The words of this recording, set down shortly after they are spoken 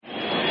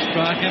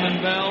Strachan and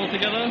Bell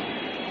together.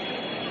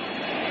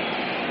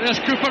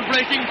 There's Cooper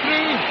breaking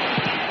through.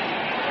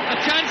 A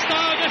chance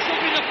now. This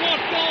will be the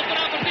fourth goal for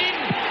Aberdeen.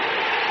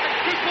 And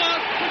Cooper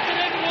puts it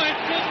in with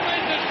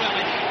Brendan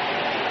Welling.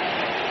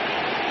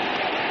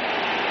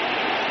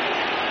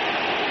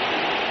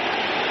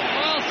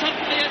 Well,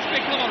 suddenly it's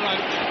become a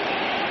rout.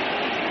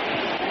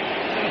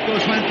 Of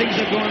course, when things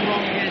are going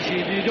wrong against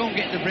you, you don't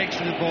get the breaks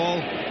of the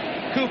ball.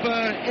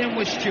 Cooper in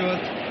with Stewart.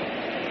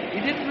 He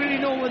didn't really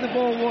know where the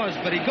ball was,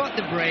 but he got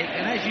the break.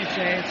 And as you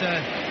say, it's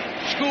a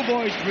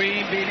schoolboy's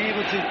dream, being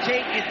able to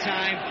take your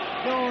time,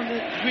 knowing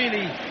that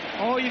really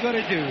all you got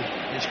to do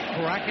is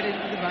crack it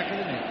into the back of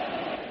the net.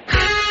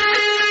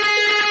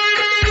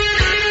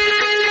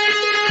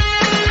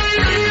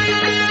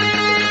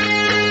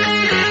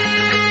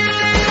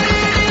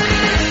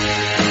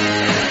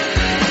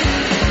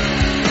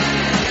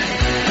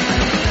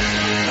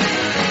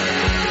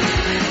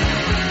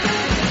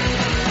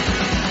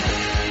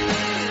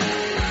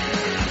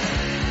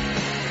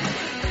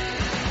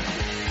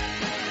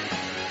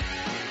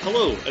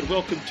 Hello and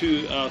welcome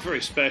to a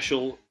very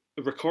special,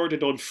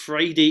 recorded on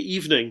Friday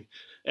evening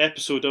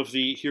episode of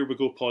the Here We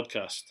Go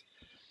podcast.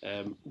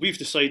 We've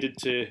decided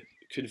to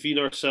convene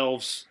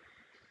ourselves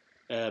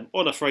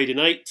on a Friday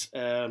night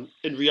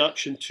in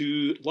reaction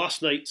to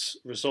last night's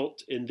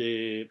result in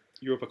the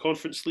Europa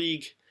Conference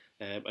League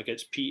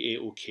against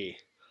PAOK.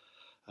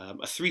 A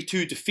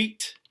 3-2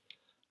 defeat.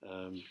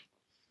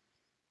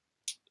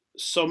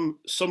 Some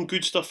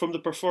good stuff from the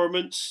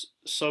performance,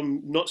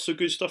 some not so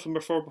good stuff from the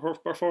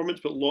performance,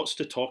 but lots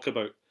to talk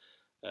about.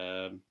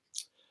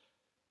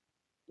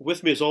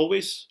 With me as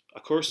always,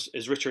 of course,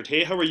 is Richard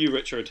Hay. How are you,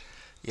 Richard?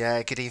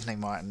 Yeah, good evening,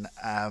 Martin.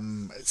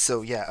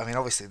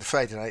 Obviously the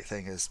Friday night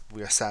thing is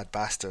we're sad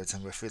bastards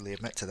and we freely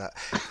admit to that.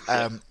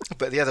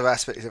 But the other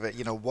aspect of it,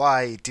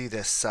 why do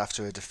this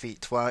after a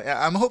defeat? Well,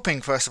 I'm hoping,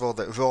 first of all,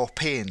 that raw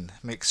pain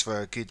makes for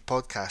a good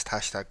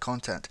podcast,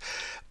 #content.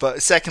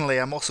 But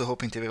secondly, I'm also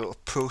hoping to be able to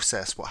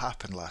process what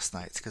happened last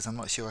night, because I'm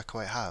not sure I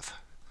quite have.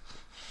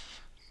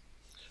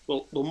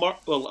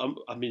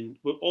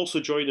 Also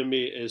joining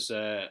me is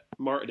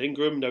Martin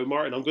Ingram. Now,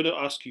 Martin, I'm going to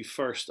ask you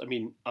first.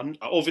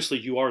 Obviously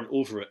you aren't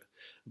over it,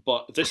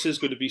 but this is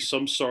going to be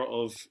some sort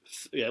of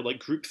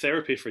group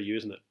therapy for you,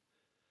 isn't it?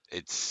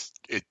 It's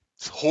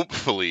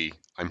hopefully,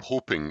 I'm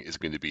hoping, is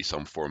going to be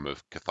some form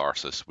of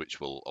catharsis, which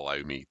will allow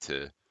me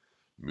to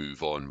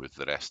move on with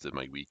the rest of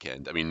my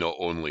weekend. I mean, not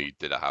only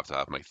did I have to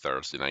have my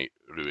Thursday night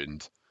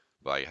ruined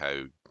by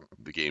how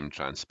the game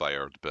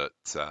transpired, but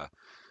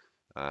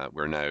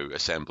we're now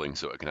assembling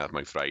so I can have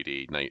my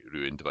Friday night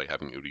ruined by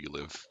having to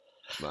relive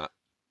that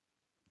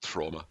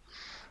trauma.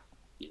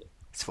 Yeah.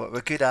 It's what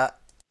we're good at.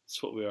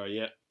 It's what we are,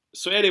 yeah.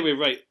 So anyway,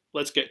 right,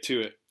 let's get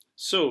to it.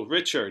 So,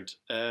 Richard,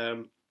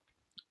 let's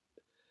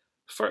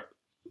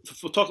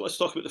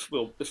talk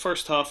about the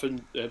first half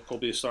and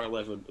probably the start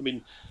 11. I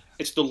mean,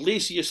 it's the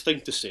laziest thing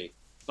to say,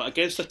 but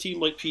against a team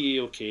like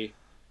PAOK,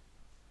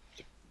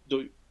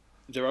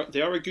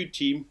 they are a good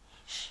team.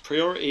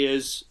 Priority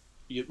is,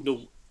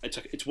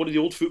 it's one of the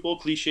old football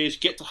cliches: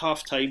 get to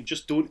half time,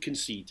 just don't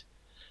concede.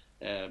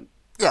 I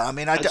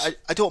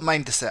don't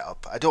mind the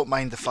setup. I don't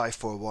mind the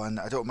 5-4-1.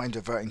 I don't mind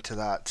reverting to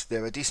that.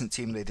 They're a decent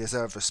team. They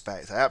deserve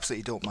respect. I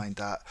absolutely don't mind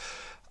that.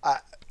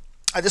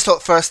 I just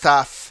thought first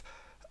half,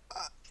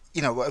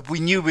 we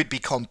knew we'd be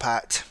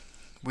compact.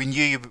 We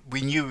knew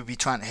we'd be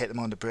trying to hit them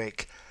on the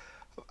break.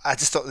 I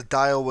just thought the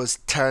dial was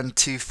turned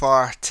too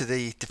far to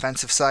the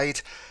defensive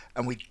side,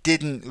 and we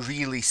didn't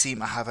really seem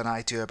to have an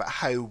idea about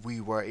how we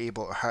were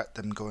able to hurt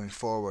them going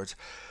forward.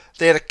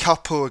 They had a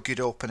couple of good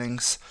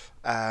openings,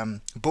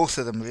 both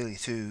of them really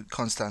through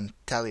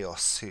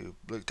Konstantelios, who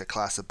looked a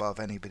class above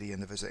anybody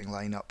in the visiting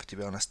lineup, to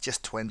be honest,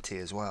 just 20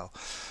 as well.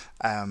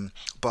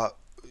 But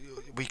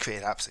we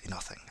created absolutely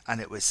nothing, and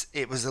it was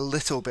a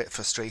little bit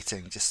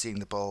frustrating just seeing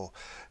the ball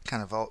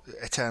kind of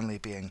eternally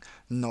being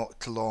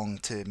knocked long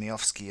to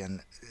Miofsky,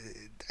 and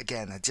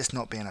again, just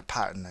not being a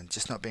pattern and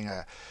just not being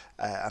a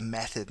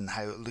method in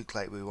how it looked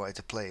like we wanted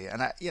to play.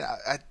 And I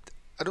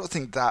don't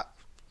think that.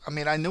 I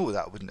mean, I know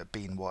that wouldn't have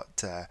been what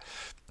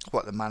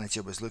the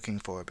manager was looking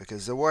for,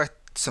 because there were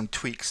some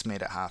tweaks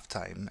made at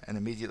halftime, and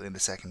immediately in the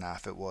second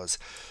half it was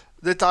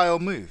the dial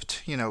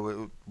moved.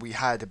 We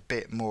had a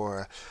bit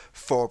more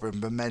forward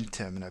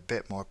momentum and a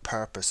bit more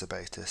purpose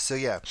about us. So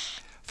yeah,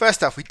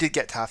 first half we did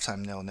get to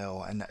halftime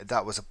 0-0, and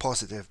that was a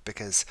positive,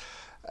 because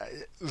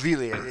we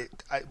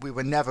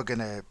were never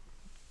going to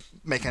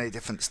make any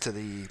difference to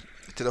the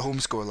home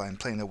scoreline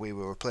playing the way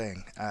we were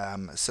playing.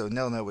 So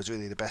 0-0 was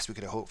really the best we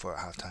could have hoped for at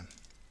halftime.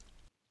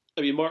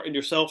 I mean, Martin,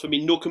 yourself,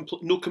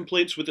 no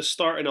complaints with the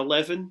starting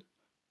 11?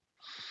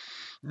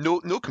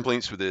 No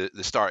complaints with the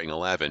starting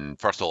 11.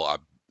 First of all,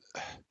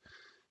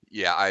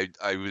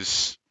 I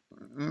was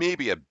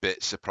maybe a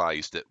bit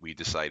surprised that we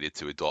decided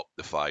to adopt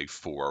the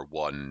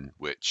 5-4-1,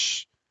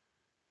 which,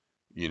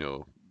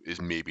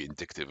 is maybe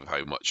indicative of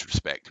how much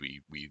respect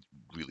we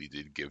really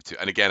did give to.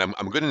 And again,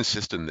 I'm going to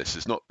insist on this.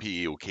 It's not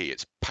PAOK,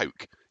 it's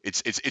PAOK.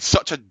 It's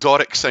such a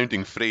Doric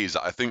sounding phrase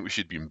that I think we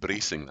should be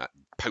embracing that,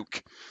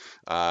 PAOK.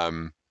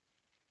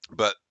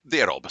 But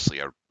they're obviously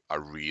a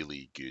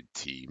really good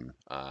team.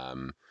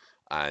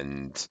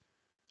 And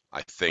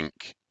I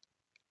think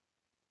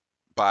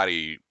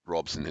Barry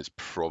Robson has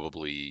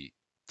probably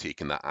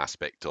taken that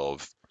aspect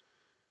of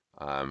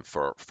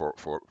for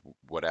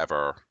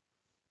whatever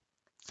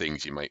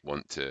things you might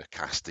want to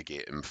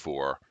castigate him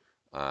for.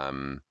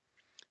 Um,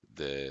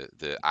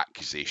 the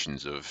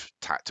accusations of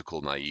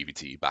tactical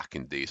naivety back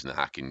in days in the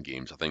hacking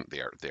games, I think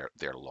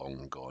they're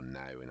long gone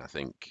now, and I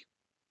think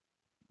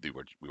we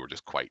were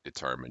just quite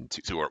determined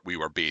to. So we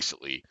were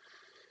basically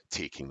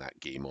taking that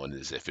game on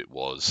as if it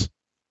was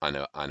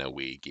an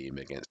away game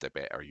against a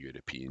better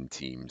European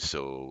team.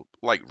 So,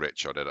 like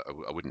Richard,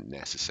 I wouldn't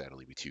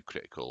necessarily be too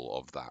critical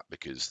of that,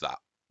 because that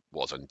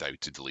was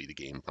undoubtedly the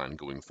game plan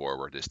going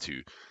forward, is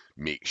to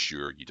make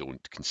sure you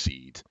don't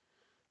concede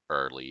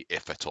early,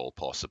 if at all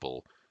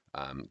possible,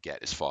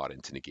 get as far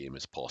into the game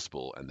as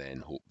possible, and then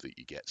hope that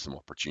you get some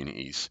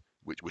opportunities,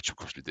 which of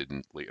course we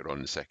didn't later on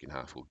in the second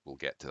half. We'll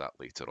get to that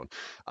later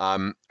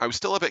on. I was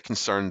still a bit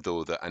concerned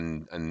though that,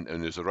 and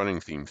there's a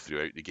running theme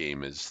throughout the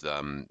game, is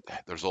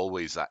there's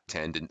always that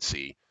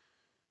tendency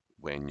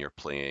when you're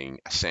playing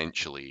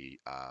essentially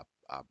a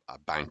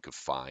bank of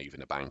five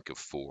and a bank of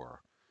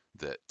four,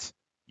 that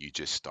you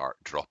just start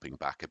dropping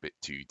back a bit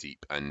too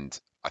deep, and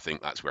I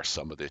think that's where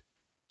some of the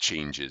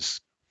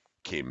changes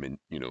came in,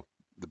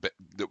 the bit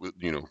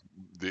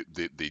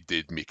that they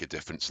did make a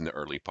difference in the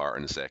early part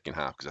in the second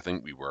half, because I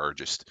think we were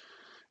just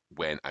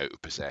went out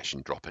of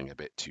possession, dropping a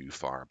bit too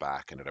far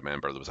back. And I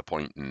remember there was a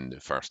point in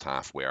the first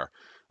half where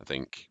I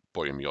think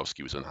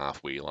Boyomioski was on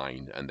halfway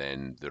line, and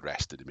then the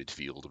rest of the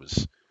midfield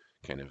was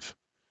kind of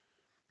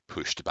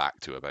pushed back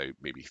to about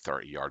maybe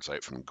 30 yards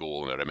out from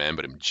goal, and I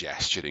remember him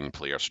gesturing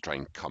players to try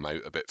and come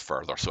out a bit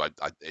further. So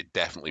it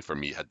definitely for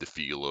me had the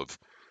feel of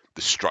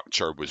the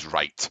structure was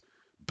right,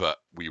 but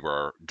we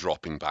were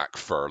dropping back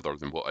further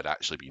than what had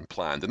actually been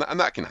planned, and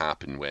that can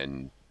happen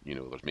when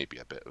there's maybe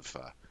a bit of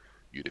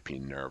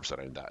European nerves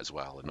around that as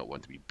well, and not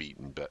wanting to be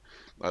beaten. But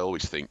I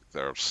always think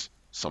there's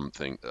a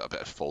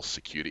bit of false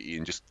security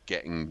in just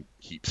getting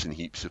heaps and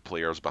heaps of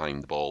players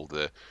behind the ball.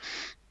 The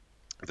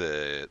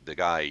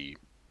guy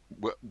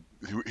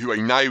who I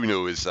now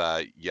know is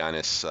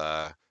Yanis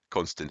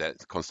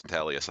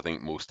Constantelius. I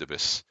think most of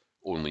us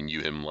only knew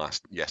him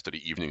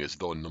yesterday evening as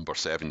Don number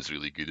 7 is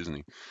really good, isn't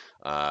he?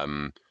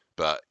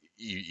 But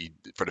he,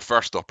 for the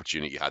first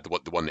opportunity he had,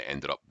 the one that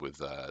ended up with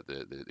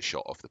the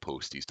shot off the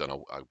post, he's done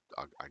a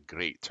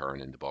great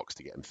turn in the box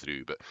to get him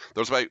through. But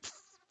there's about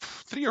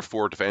 3 or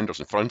 4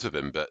 defenders in front of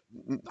him, but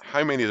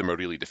how many of them are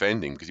really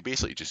defending? Because he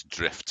basically just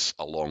drifts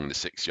along the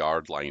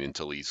 6-yard line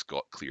until he's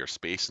got clear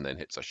space and then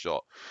hits a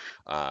shot.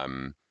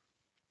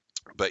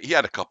 But he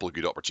had a couple of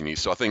good opportunities.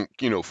 So I think,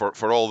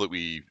 for all that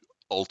we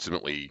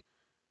ultimately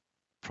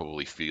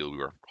probably feel we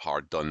were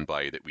hard done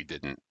by, that we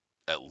didn't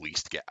at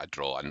least get a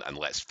draw. And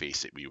let's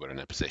face it, we were in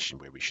a position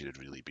where we should have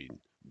really been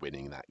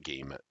winning that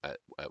game at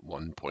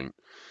one point.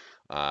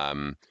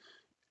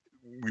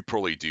 We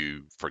probably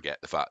do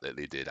forget the fact that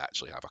they did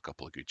actually have a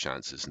couple of good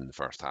chances in the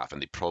first half, and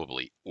they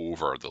probably,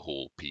 over the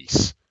whole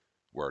piece,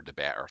 were the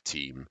better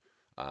team.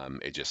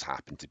 It just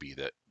happened to be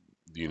that,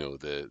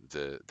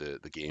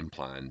 the game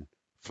plan,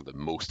 for the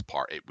most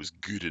part, it was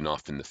good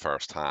enough in the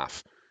first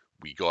half.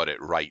 We got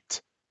it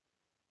right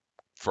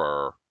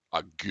for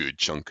a good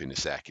chunk in the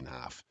second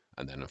half,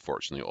 and then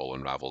unfortunately all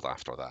unravelled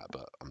after that.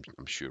 But I'm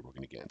sure we're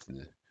going to get into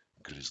the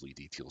grisly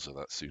details of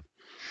that soon.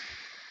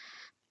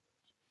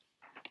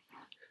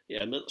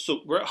 Yeah,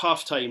 so we're at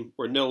half time,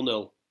 we're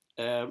 0-0.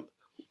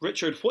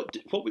 Richard, what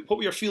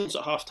were your feelings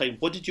at half time?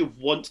 What did you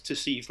want to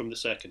see from the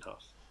second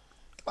half?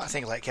 I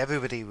think, like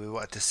everybody, we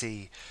wanted to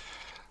see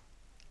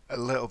a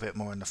little bit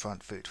more in the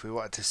front foot. We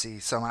wanted to see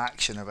some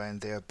action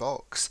around their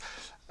box.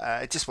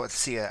 I just wanted to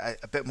see a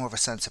bit more of a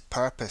sense of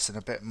purpose and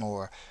a bit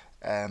more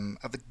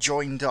of a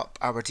joined up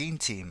Aberdeen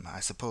team,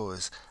 I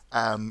suppose.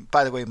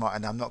 By the way,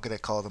 Martin, I'm not going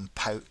to call them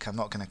PAOK, I'm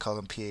not going to call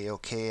them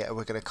PAOK,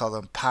 we're going to call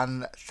them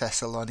Pan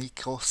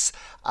Thessalonikos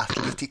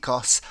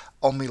Athletikos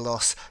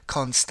Omilos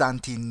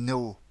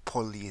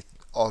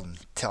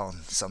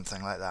Konstantinopolion,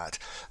 something like that.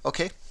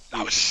 Okay?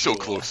 That was so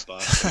close.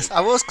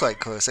 I was quite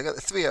close. I got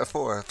 3 out of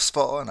 4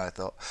 spot on, I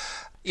thought.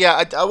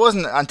 Yeah, I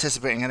wasn't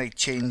anticipating any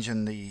change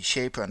in the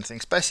shape or anything,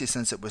 especially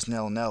since it was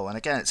 0-0. And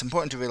again, it's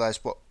important to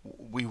realise what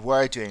we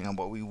were doing and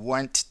what we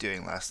weren't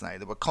doing last night.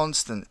 There were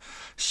constant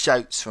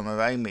shouts from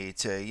around me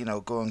to,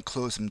 go and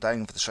close them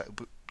down for the strike.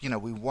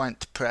 We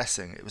weren't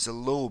pressing. It was a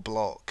low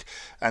block,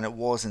 and it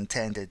was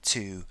intended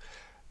to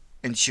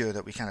ensure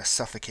that we kind of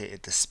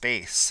suffocated the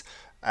space.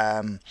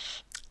 And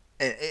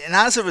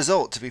as a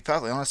result, to be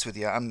perfectly honest with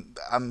you,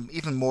 I'm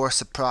even more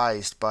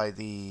surprised by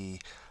the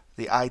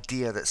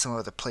idea that some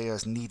of the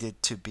players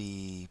needed to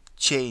be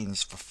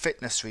changed for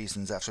fitness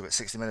reasons after about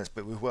 60 minutes,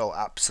 but we will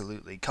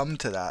absolutely come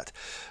to that.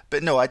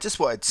 But no, I just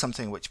wanted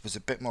something which was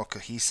a bit more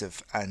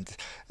cohesive and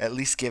at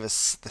least give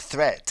us the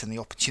threat and the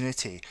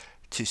opportunity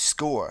to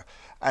score.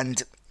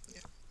 And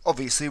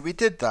obviously we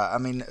did that. I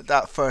mean,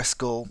 that first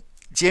goal,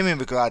 Jamie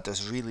McGrath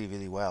does really,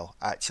 really well,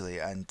 actually.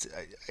 And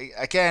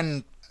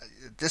again,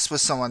 this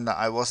was someone that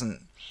I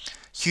wasn't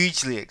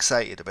hugely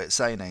excited about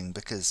signing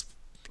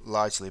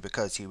largely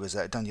because he was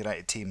at a Dundee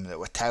United team that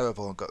were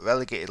terrible and got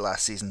relegated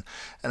last season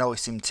and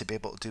always seemed to be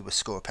able to do with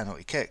score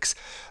penalty kicks.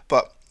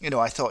 But,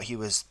 I thought he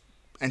was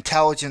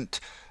intelligent,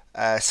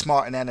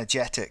 smart and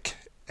energetic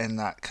in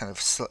that kind of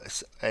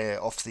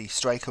off the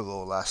striker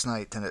role last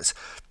night, and it's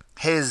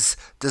his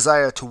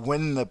desire to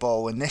win the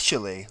ball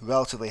initially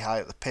relatively high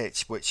at the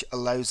pitch which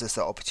allows us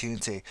that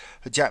opportunity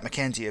for Jack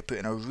McKenzie to put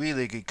in a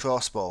really good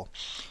cross ball.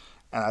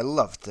 And I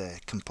loved the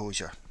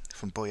composure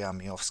from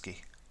Bojan Miovski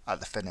at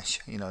the finish,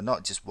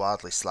 not just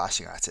wildly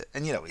slashing at it.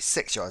 And he's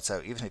 6 yards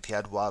out. Even if he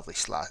had wildly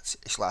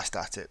slashed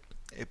at it,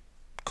 it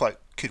quite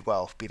could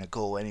well have been a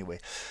goal anyway.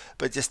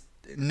 But just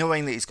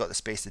knowing that he's got the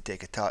space to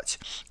take a touch,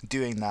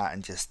 doing that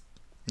and just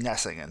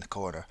nestling it in the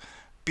corner,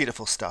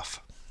 beautiful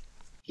stuff.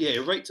 Yeah,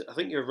 you're right. I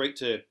think you're right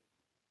to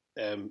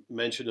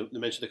mention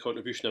the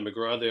contribution of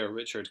McGrath there,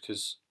 Richard,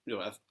 because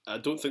I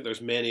don't think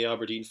there's many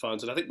Aberdeen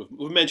fans, and I think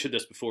we've mentioned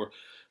this before.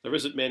 There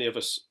isn't many of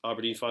us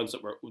Aberdeen fans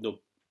that were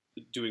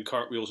doing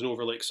cartwheels and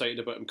overly excited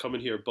about him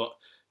coming here, but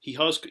he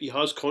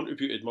has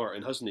contributed,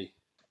 Martin, hasn't he?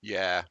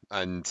 Yeah,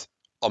 and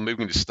I'm maybe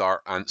going to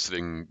start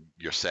answering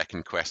your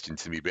second question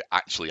to me, but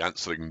actually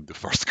answering the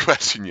first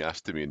question you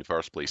asked to me in the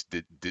first place.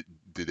 Did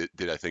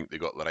I think they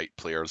got the right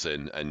players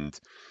in? And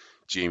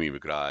Jamie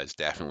McGrath is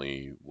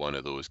definitely one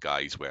of those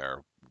guys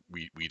where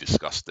we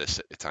discussed this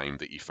at the time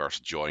that he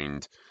first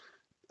joined.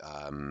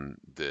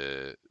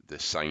 The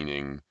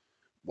signing,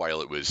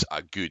 while it was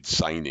a good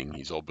signing,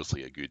 he's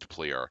obviously a good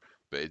player,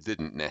 but it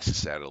didn't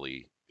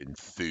necessarily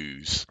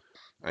enthuse.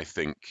 I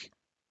think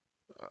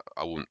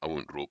I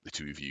won't rope the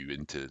two of you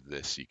into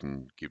this. You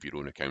can give your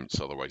own accounts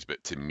otherwise.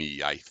 But to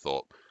me, I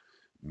thought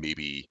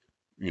maybe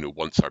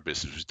once our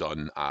business was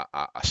done,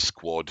 a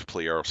squad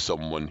player,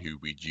 someone who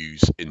we'd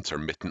use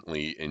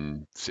intermittently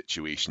in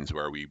situations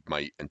where we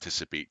might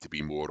anticipate to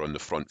be more on the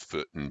front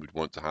foot and would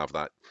want to have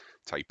that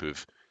type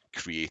of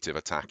creative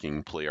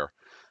attacking player.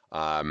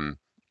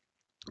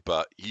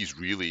 But he's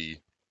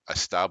really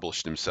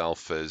established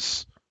himself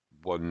as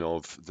one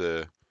of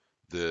the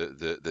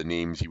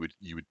names you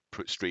would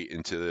put straight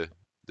into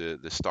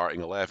the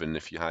starting 11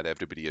 if you had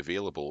everybody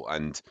available.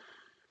 And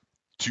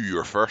to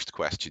your first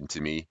question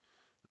to me,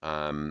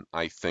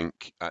 I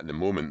think at the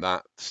moment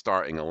that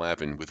starting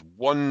 11, with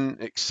one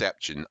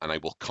exception, and I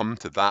will come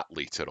to that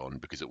later on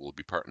because it will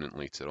be pertinent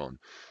later on,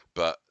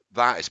 but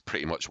that is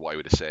pretty much what I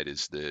would have said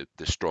is the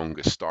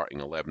strongest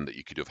starting 11 that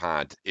you could have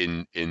had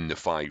in the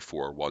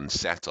 5-4-1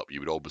 setup. You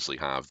would obviously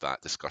have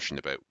that discussion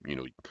about,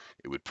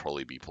 it would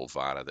probably be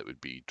Polvara that would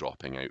be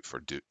dropping out for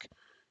Duke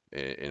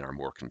in our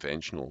more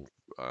conventional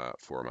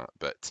format.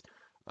 But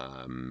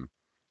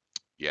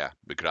yeah,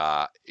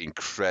 McGrath,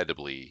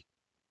 incredibly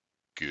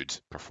good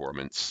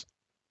performance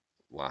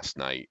last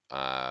night,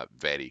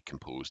 very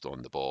composed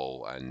on the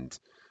ball, and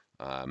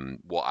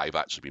what I've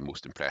actually been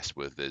most impressed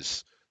with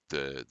is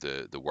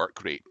the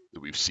work rate that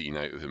we've seen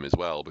out of him as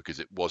well,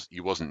 because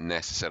he wasn't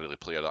necessarily a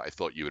player that I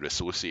thought you were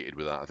associated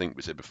with that. I think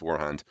we said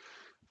beforehand,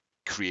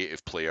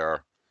 creative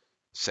player,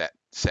 set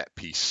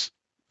piece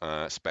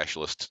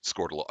specialist,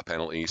 scored a lot of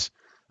penalties.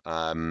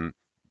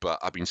 But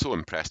I've been so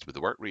impressed with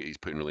the work rate he's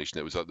put in relation.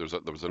 There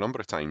was a number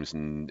of times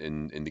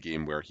in the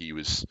game where he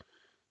was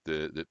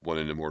the one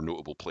of the more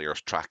notable players,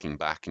 tracking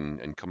back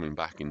and coming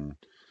back and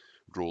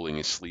rolling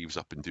his sleeves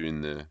up and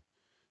doing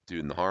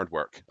the hard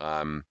work.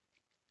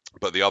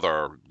 But the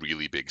other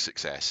really big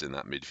success in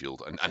that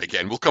midfield, and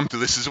again we'll come to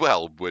this as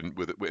well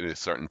with a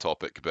certain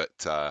topic, but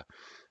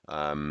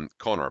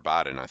Connor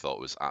Barron I thought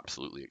was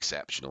absolutely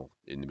exceptional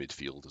in the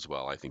midfield as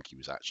well. I think he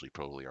was actually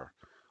probably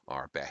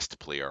our best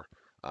player.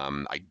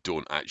 I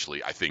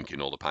think in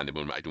all the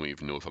pandemonium, I don't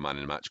even know if a man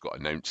in the match got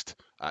announced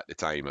at the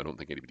time. I don't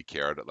think anybody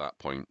cared at that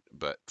point,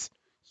 but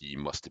he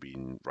must have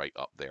been right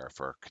up there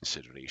for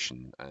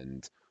consideration.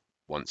 And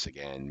once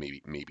again,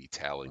 maybe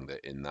telling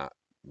that in that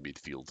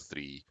midfield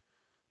three,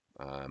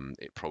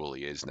 it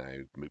probably is now.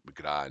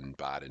 McGrath and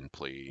Barron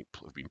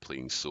have been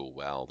playing so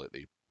well that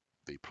they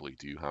probably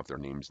do have their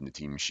names in the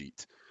team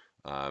sheet.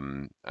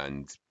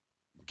 And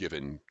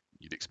given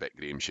you'd expect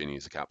Graham Shinney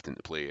as the captain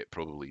to play, it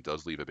probably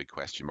does leave a big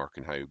question mark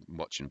on how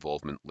much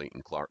involvement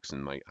Leighton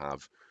Clarkson might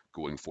have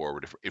going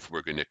forward if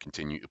we're going to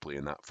continue to play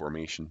in that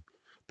formation.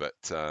 But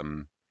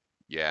at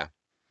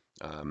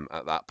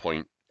that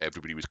point,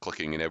 everybody was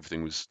clicking and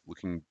everything was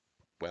looking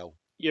well.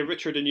 Yeah,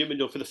 Richard,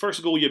 and for the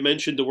first goal, you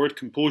mentioned the word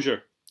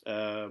composure.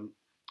 For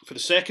the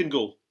second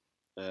goal,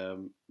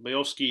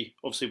 Majowski,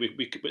 obviously,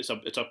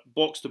 it's a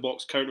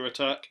box-to-box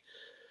counter-attack.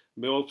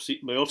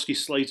 Majowski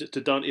slides it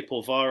to Dante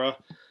Polvara,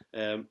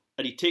 and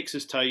he takes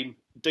his time,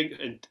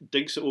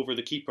 dinks it over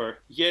the keeper.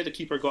 Yeah, the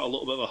keeper got a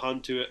little bit of a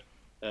hand to it.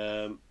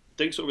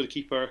 Dinks it over the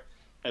keeper,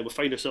 and we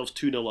find ourselves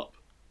 2-0 up.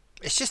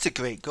 It's just a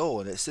great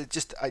goal, and it's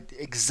just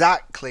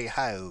exactly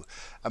how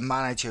a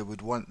manager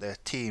would want their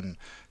team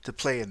to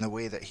play in the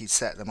way that he'd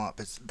set them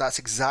up. That's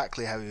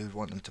exactly how he would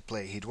want them to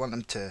play. He'd want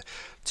them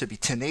to be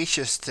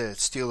tenacious to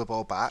steal the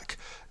ball back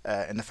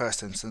in the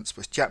first instance,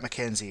 which Jack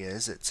McKenzie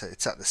is. It's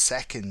at the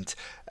second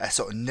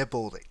sort of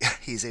nibble that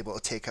he's able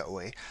to take it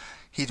away.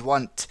 He'd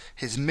want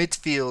his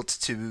midfield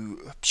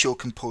to show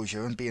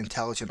composure and be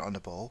intelligent on the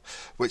ball,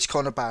 which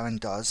Connor Barron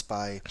does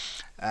by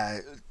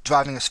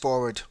driving us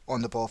forward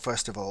on the ball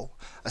first of all,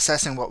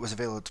 assessing what was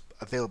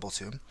available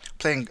to him,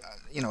 playing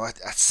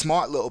a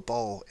smart little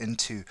ball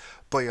into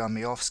Bojan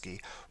Miovski,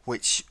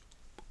 which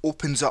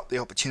opens up the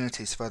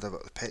opportunities further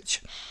up the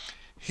pitch.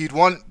 He'd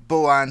want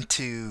Bojan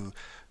to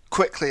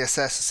quickly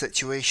assess the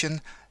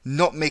situation,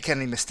 not make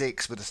any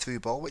mistakes with the through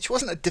ball, which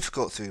wasn't a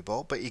difficult through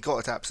ball, but he got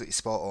it absolutely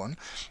spot on.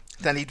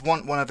 Then he'd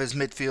want one of his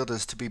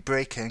midfielders to be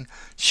breaking,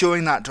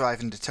 showing that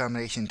drive and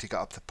determination to get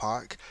up the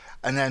park.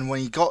 And then when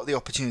he got the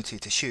opportunity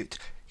to shoot,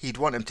 he'd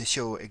want him to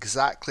show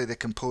exactly the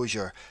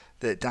composure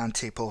that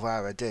Dante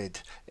Polvara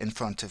did in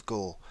front of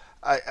goal.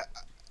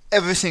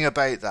 Everything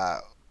about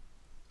that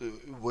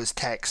was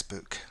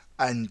textbook.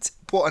 And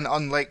what an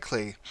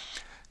unlikely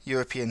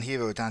European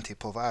hero Dante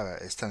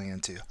Polvara is turning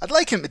into. I'd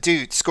like him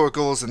to score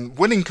goals and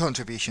winning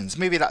contributions.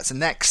 Maybe that's the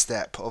next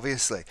step,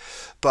 obviously.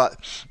 But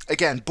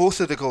again,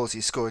 both of the goals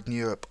he scored in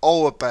Europe,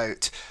 all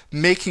about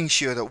making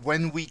sure that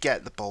when we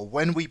get the ball,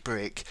 when we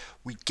break,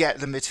 we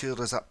get the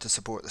midfielders up to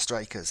support the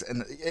strikers.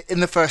 And in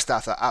the first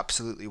half, that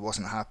absolutely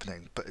wasn't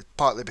happening. But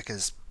partly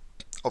because,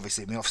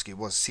 obviously, Miovski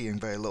was seeing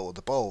very little of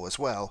the ball as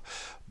well.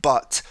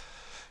 But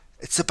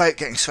it's about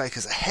getting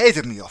strikers ahead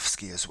of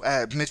Miovski as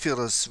well,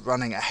 midfielders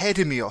running ahead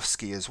of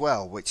Miovski as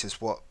well, which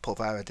is what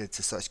Polvara did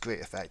to such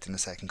great effect in the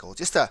second goal.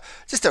 Just a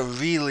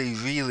really,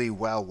 really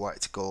well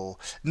worked goal.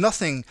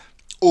 Nothing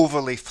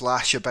overly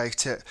flash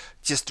about it.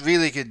 Just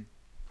really good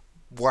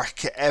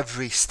work at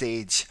every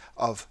stage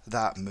of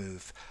that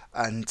move.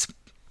 And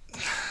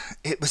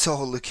it was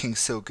all looking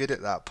so good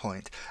at that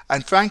point.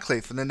 And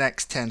frankly, for the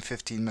next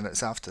 10-15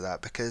 minutes after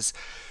that, because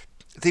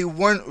they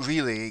weren't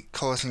really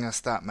causing us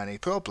that many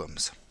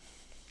problems.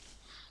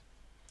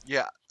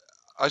 Yeah,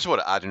 I just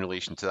want to add in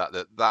relation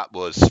to that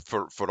was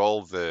for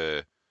all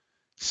the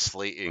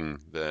slating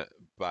that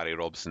Barry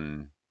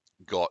Robson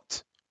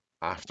got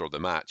after the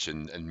match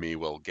and may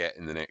well get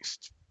in the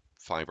next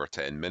 5 or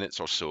 10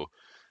 minutes or so.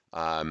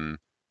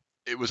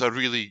 It was a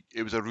really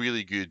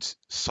good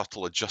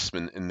subtle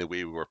adjustment in the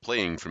way we were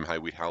playing from how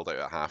we held out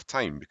at half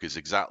time, because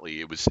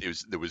exactly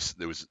there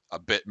was a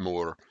bit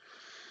more.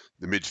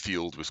 The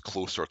midfield was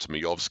closer to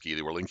Miovski.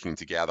 They were linking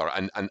together,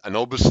 and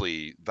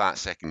obviously that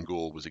second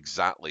goal was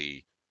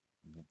exactly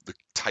the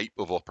type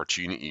of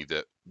opportunity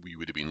that we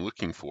would have been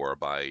looking for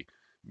by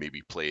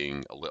maybe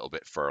playing a little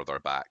bit further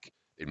back,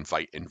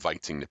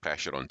 inviting the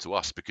pressure onto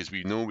us, because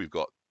we know we've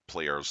got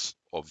players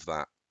of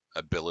that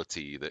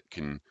ability that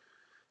can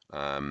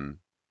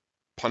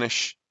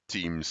punish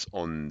teams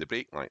on the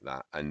break like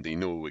that, and they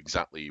know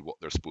exactly what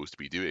they're supposed to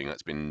be doing.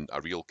 That's been a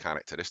real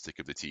characteristic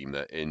of the team,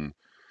 that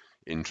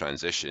in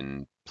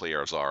transition,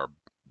 players are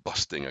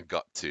busting a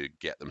gut to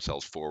get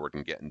themselves forward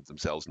and getting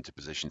themselves into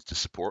positions to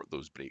support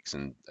those breaks,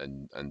 and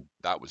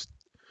that was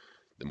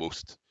the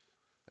most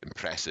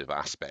impressive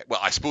aspect.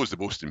 Well, I suppose the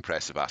most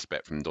impressive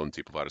aspect from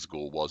Dante Polvara's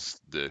goal was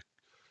the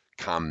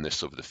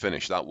calmness of the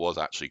finish. That was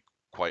actually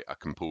quite a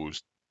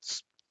composed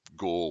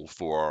goal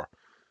for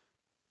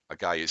a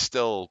guy who's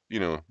still,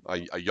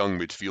 a young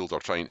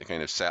midfielder trying to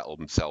kind of settle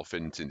himself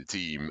into the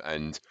team,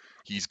 and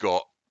he's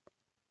about,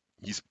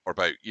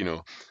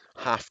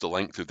 half the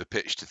length of the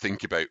pitch to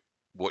think about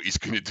what he's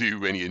going to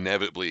do when he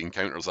inevitably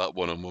encounters that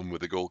one-on-one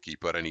with the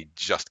goalkeeper, and he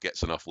just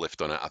gets enough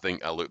lift on it. I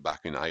think I look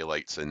back in the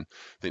highlights and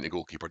I think the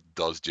goalkeeper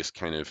does just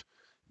kind of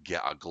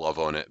get a glove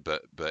on it,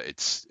 but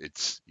it's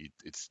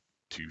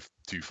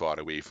too far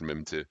away from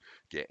him to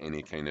get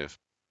any kind of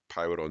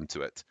power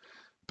onto it.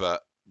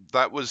 But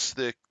that was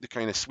the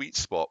kind of sweet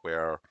spot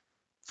where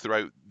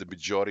throughout the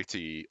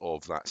majority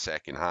of that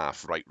second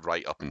half,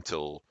 right up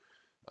until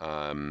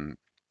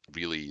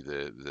really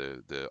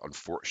the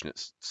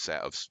unfortunate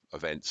set of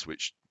events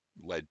which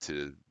led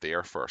to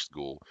their first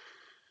goal,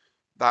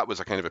 that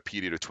was a kind of a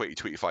period of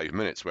 20-25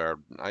 minutes where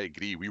I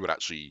agree we were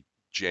actually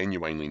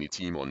genuinely the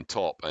team on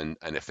top, and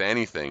if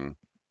anything,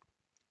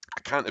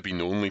 I can't have been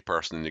the only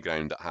person in the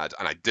ground that had,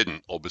 and I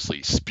didn't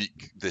obviously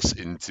speak this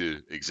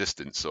into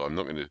existence, so I'm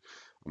not going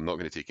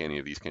to take any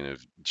of these kind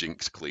of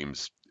jinx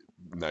claims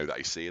now that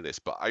I say this,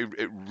 but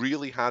it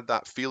really had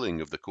that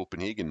feeling of the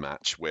Copenhagen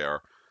match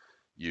where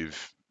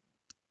you've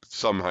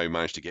somehow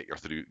managed to get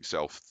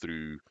yourself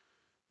through,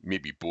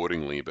 maybe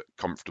boringly but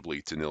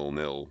comfortably, to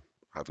 0-0,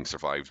 having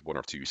survived one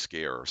or two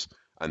scares,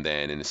 and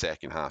then in the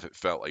second half it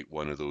felt like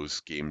one of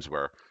those games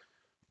where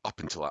up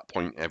until that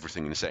point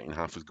everything in the second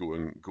half was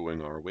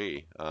going our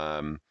way.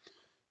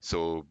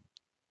 So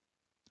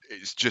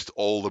it's just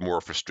all the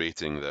more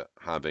frustrating that,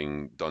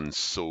 having done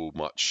so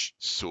much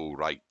so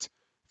right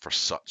for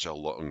such a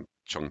long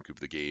chunk of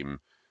the game,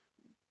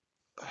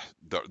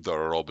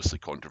 there are obviously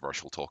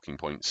controversial talking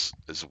points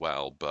as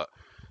well, but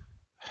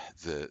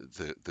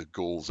the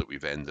goals that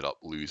we've ended up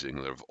losing,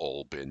 there have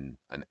all been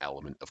an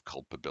element of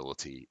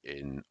culpability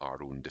in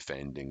our own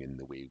defending in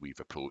the way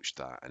we've approached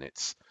that, and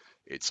it's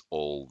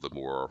all the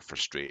more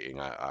frustrating.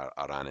 I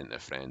ran into a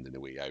friend on the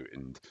way out,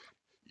 and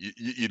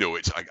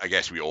it's I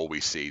guess we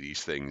always say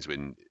these things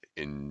when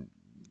in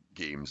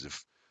games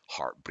of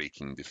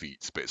heartbreaking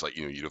defeats, but it's like,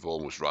 you'd have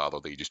almost rather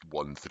they just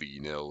won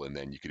 3-0 and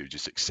then you could have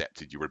just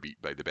accepted you were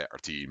beat by the better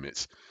team.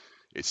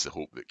 It's the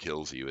hope that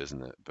kills you,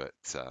 isn't it? But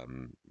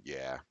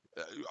yeah,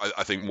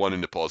 I think one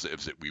of the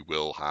positives that we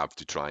will have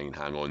to try and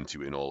hang on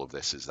to in all of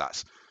this is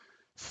that's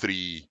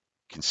 3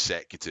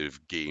 consecutive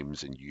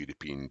games in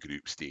European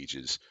group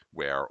stages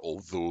where,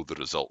 although the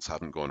results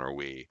haven't gone our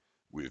way,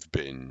 we've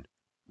been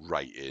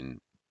right in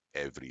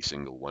every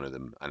single one of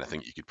them. And I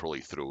think you could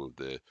probably throw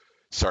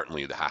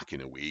certainly the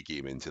Hacking away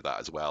game into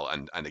that as well.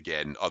 And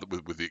again,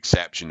 with the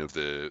exception of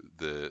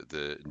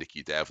the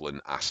Nicky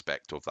Devlin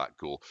aspect of that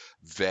goal,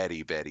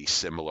 very, very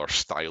similar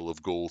style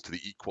of goal to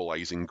the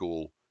equalising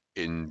goal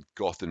in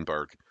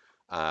Gothenburg.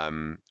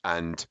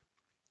 And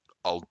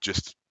I'll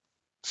just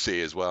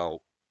say as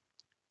well,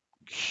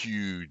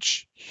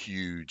 huge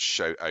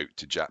shout out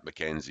to Jack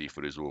McKenzie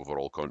for his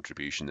overall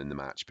contribution in the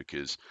match,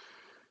 because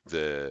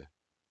the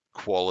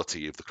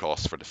quality of the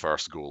cross for the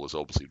first goal is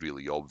obviously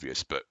really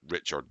obvious, but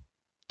Richard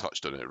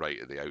touched on it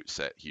right at the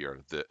outset here,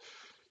 that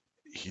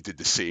he did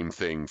the same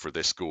thing for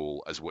this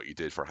goal as what he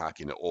did for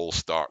Hacking. It all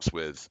starts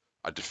with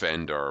a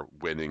defender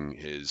winning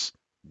his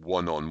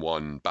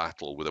one-on-one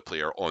battle with a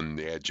player on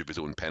the edge of his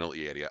own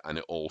penalty area, and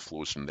it all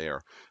flows from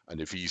there.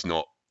 And if he's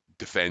not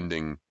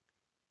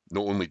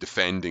only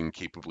defending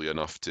capably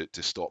enough to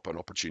stop an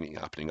opportunity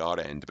happening our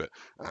end, but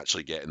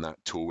actually getting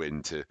that toe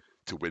in to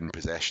win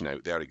possession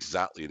out there,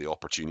 exactly the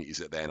opportunities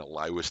that then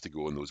allow us to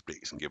go on those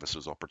breaks and give us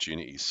those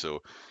opportunities.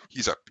 So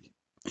he's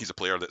a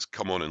player that's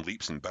come on in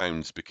leaps and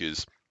bounds,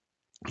 because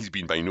he's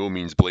been by no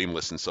means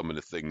blameless in some of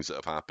the things that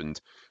have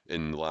happened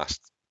in the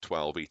last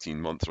 12,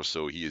 18 months or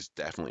so. He has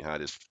definitely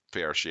had his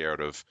fair share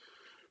of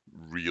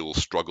real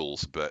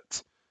struggles,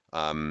 but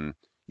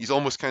he's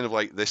almost kind of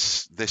like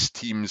this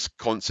team's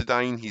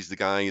Considine. He's the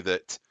guy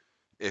that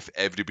if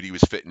everybody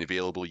was fit and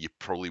available, you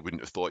probably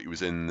wouldn't have thought he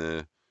was in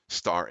the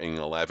starting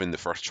 11, the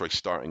first choice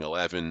starting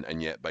 11,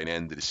 and yet by the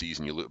end of the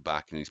season you look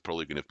back and he's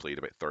probably going to have played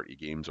about 30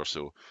 games or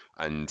so,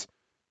 and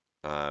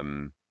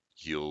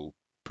he'll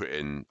put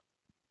in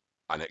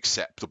an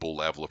acceptable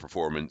level of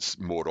performance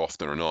more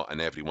often or not,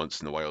 and every once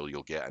in a while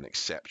you'll get an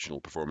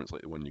exceptional performance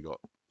like the one you got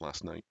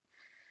last night.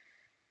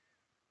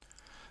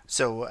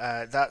 So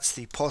that's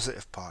the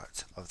positive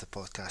part of the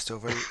podcast. So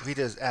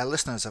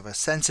listeners of a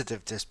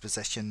sensitive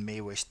disposition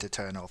may wish to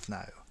turn off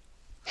now.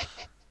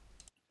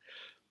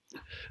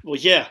 Well,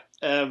 yeah.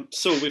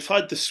 So we've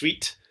had the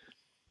sweet.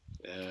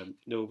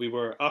 We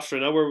were after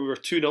an hour. We were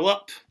 2-0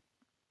 up.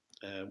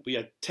 We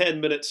had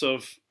 10 minutes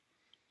of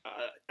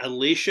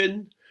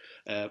elation.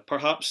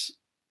 Perhaps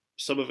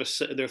some of us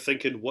sitting there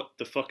thinking, "What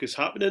the fuck is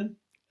happening?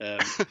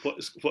 What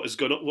is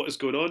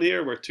going on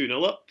here? We're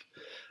 2-0 up."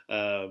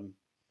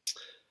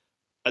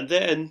 And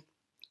then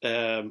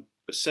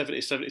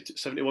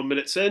 71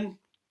 minutes in,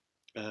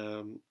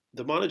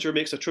 the manager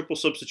makes a triple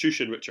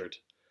substitution, Richard.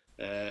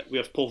 We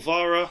have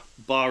Polvara,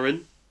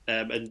 Barron,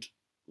 and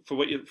for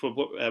what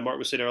Mark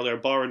was saying earlier,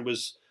 Barron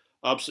was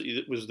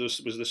absolutely was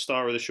the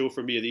star of the show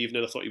for me of the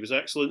evening. I thought he was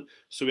excellent.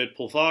 So we had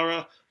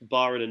Polvara,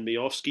 Barron, and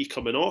Miofsky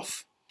coming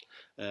off.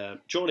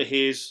 Johnny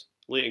Hayes,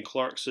 Leighton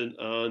Clarkson,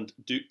 and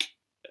Duke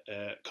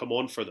come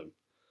on for them.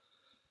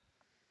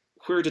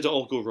 Where did it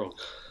all go wrong?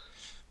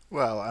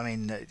 Well, I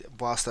mean,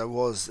 whilst I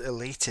was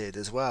elated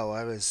as well,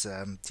 I was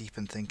deep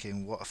in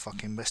thinking, what a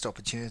fucking missed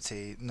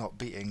opportunity not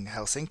beating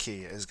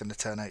Helsinki is going to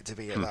turn out to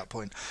be at that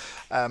point.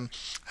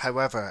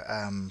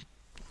 However,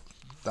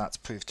 that's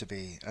proved to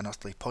be an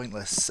utterly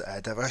pointless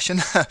diversion.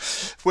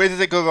 Where did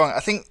it go wrong?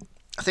 I think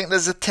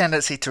there's a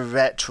tendency to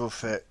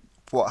retrofit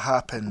what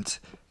happened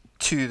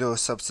to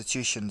those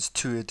substitutions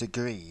to a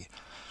degree,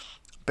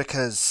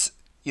 because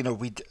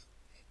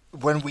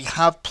when we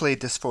have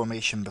played this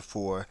formation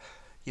before,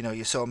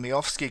 you saw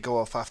Miofsky go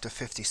off after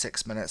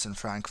 56 minutes in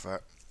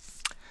Frankfurt.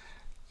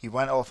 He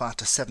went off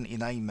after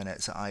 79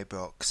 minutes at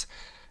Ibrox,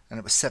 and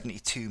it was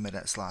 72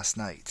 minutes last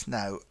night.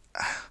 Now,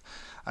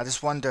 I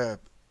just wonder.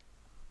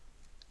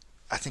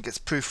 I think it's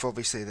proof,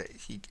 obviously, that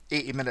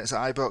 80 minutes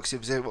at Ibrox he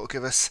was able to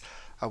give us.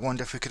 I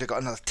wonder if we could have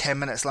got another 10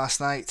 minutes last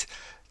night.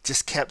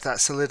 Just kept that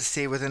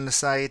solidity within the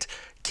side,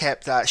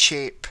 kept that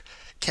shape,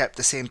 kept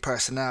the same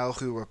personnel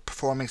who were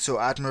performing so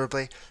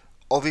admirably.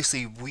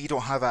 Obviously, we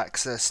don't have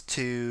access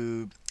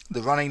to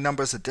the running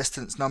numbers, the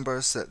distance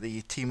numbers that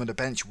the team on the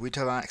bench would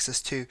have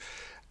access to.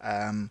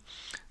 And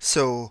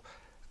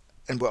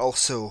we're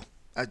also,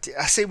 I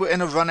say we're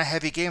in a run of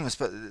heavy games,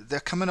 but they're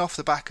coming off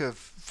the back of,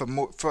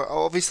 for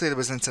obviously there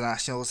was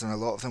internationals, and a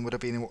lot of them would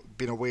have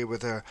been away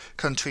with their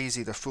countries,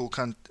 either full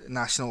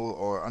national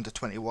or under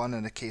 21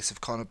 in the case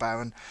of Conor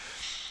Barron.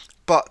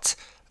 But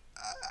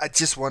I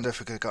just wonder if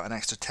we could have got an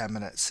extra 10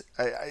 minutes.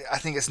 I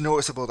think it's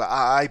noticeable that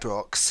at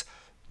Ibrox,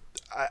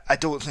 I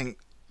don't think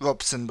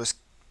Robson was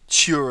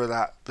sure of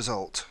that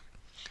result.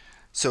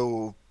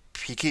 So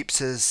he keeps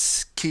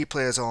his key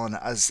players on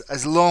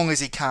as long as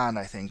he can,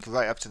 I think,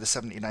 right up to the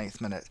 79th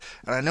minute.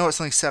 And I know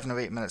it's only 7 or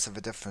 8 minutes of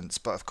a difference,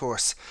 but of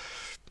course,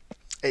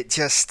 it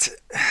just...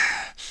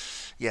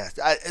 Yeah,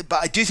 but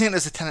I do think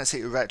there's a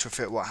tendency to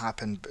retrofit what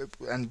happened.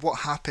 And what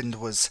happened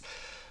was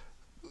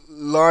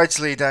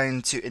largely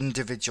down to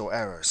individual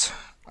errors.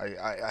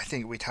 I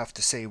think we'd have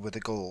to say with the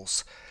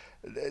goals.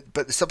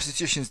 But the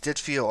substitutions did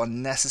feel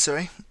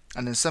unnecessary,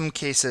 and in some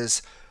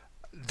cases,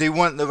 they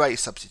weren't the right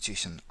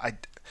substitution. I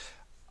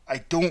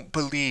don't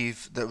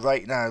believe that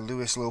right now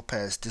Luis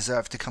Lopez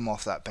deserved to come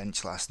off that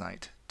bench last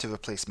night to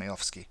replace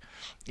Majowski.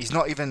 He's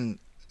not even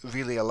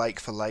really a like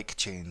for like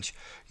change.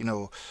 You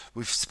know,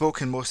 we've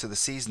spoken most of the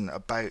season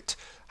about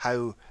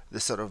how the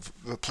sort of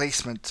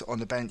replacement on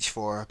the bench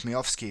for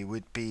Majowski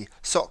would be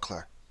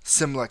Sockler,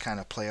 similar kind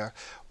of player,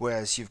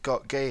 whereas you've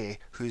got Gay,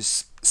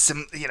 who's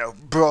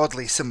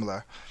broadly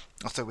similar,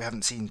 although we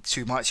haven't seen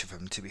too much of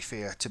him, to be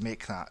fair, to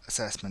make that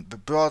assessment,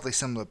 but broadly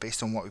similar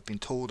based on what we've been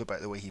told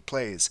about the way he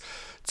plays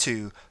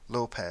to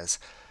Lopez.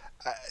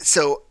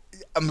 So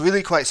I'm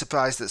really quite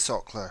surprised that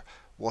Sockler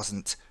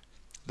wasn't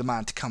the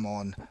man to come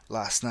on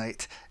last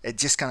night. It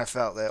just kind of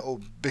felt that,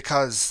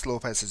 because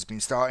Lopez has been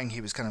starting,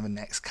 he was kind of a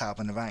next cab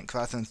in the rank,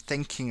 rather than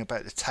thinking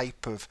about the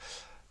type of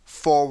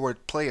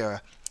forward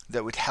player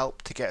that would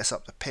help to get us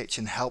up the pitch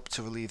and help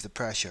to relieve the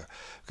pressure.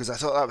 Because I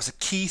thought that was a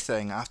key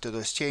thing after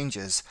those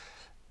changes,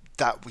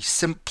 that we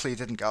simply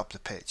didn't get up the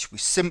pitch. We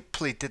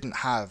simply didn't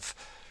have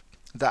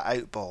that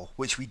out ball,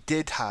 which we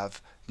did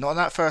have, not in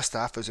that first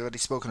half, as already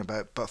spoken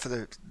about, but for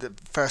the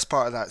first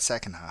part of that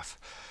second half.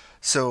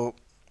 So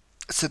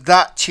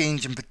that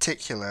change in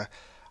particular,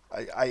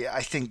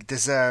 I think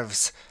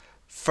deserves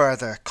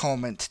further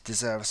comment,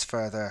 deserves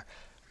further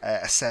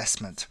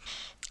assessment.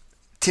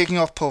 Taking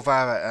off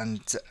Polvara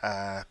and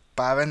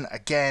Barron,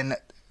 again,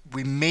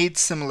 we made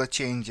similar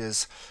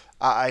changes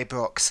at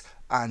Ibrox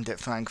and at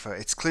Frankfurt.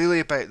 It's clearly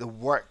about the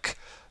work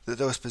that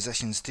those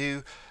positions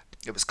do.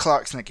 It was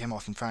Clarkson that came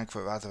off in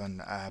Frankfurt rather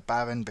than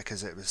Barron,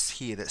 because it was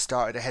he that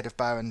started ahead of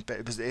Barron, but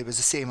it was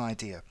the same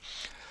idea.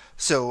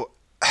 So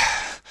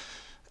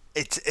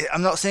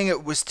I'm not saying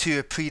it was to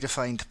a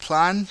predefined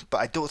plan, but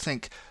I don't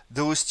think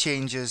those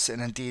changes,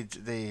 and indeed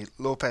the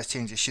Lopez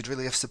changes, should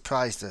really have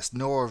surprised us,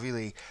 nor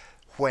really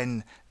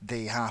when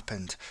they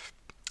happened.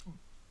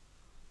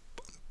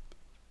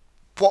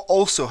 What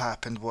also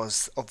happened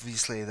was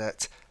obviously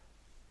that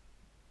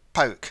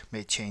PAOK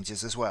made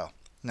changes as well.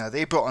 Now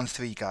they brought on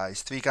three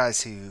guys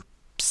who,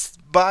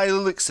 by the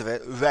looks of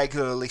it,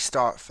 regularly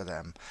start for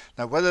them.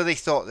 Now whether they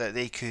thought that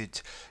they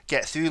could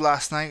get through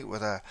last night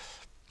with a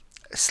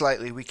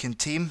slightly weakened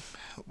team,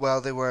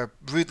 well, they were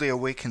rudely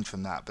awakened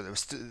from that. But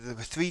there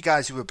were three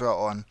guys who were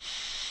brought on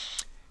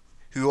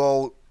who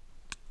all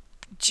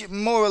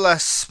more or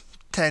less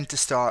tend to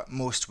start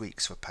most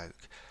weeks for PAOK,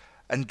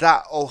 and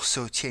that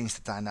also changed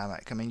the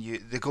dynamic. I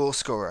mean, the goal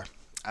scorer,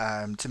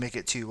 to make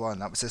it 2-1,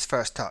 that was his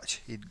first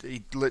touch.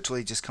 He'd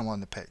literally just come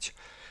on the pitch.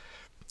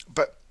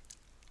 But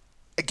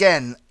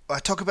again, I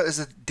talk about this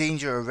as a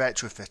danger of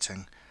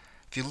retrofitting.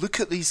 If you look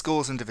at these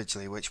goals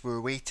individually, which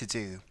we're way to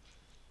do,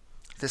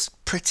 there's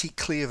pretty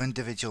clear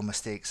individual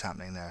mistakes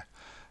happening there.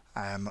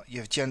 You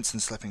have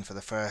Jensen slipping for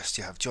the first,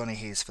 you have Johnny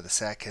Hayes for the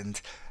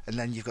second, and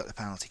then you've got the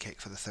penalty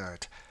kick for the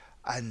third.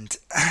 And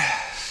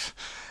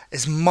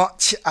as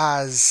much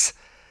as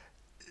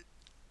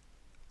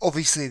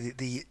obviously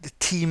the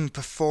team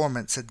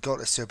performance had got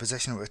us to a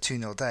position where we're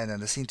 2-0 down,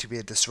 and there seemed to be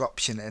a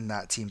disruption in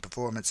that team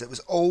performance, it was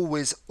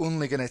always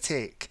only going to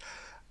take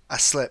a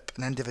slip,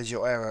 an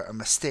individual error, a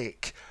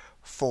mistake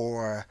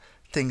for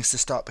things to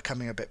start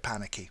becoming a bit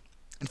panicky.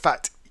 In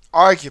fact,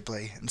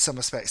 arguably, in some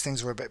respects,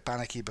 things were a bit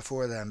panicky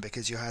before then,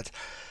 because you had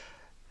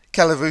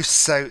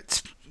Kellaroos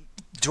out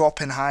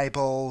dropping high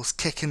balls,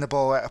 kicking the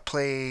ball out of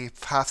play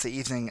half the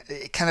evening.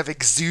 It kind of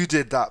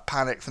exuded that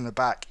panic from the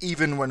back,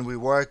 even when we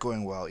were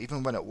going well,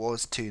 even when it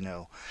was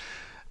 2-0.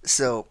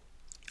 So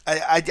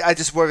I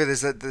just worry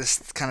there's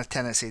this kind of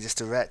tendency just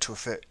to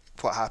retrofit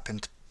what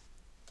happened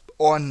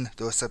on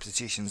those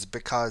substitutions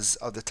because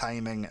of the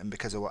timing and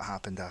because of what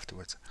happened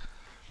afterwards.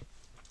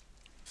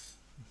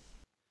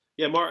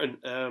 Yeah, Martin.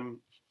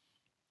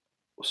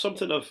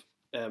 Something I've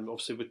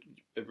obviously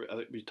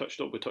we touched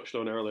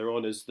on earlier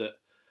on is that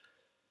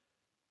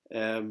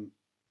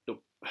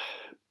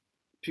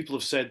people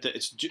have said that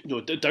it's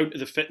down to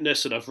the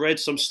fitness, and I've read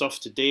some stuff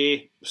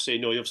today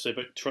saying obviously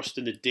about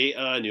trusting the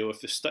data, and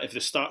if the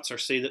stats are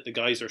saying that the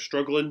guys are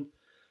struggling,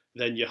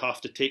 then you have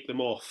to take them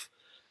off.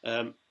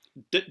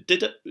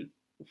 Did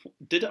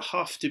it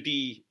have to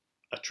be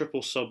a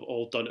triple sub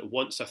all done at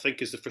once? I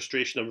think is the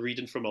frustration I'm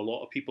reading from a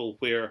lot of people,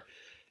 where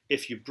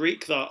if you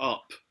break that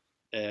up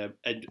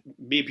and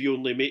maybe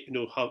only make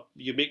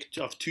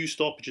have two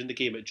stoppages in the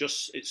game,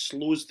 it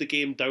slows the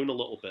game down a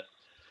little bit.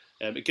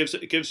 It gives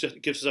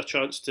us a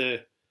chance to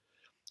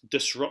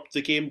disrupt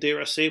the game, dare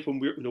I say, when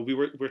we're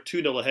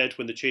 2-0 ahead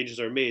when the changes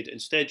are made.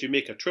 Instead, you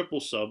make a triple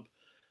sub,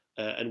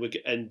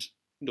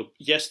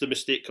 yes, the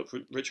mistake.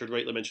 Richard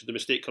rightly mentioned the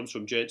mistake comes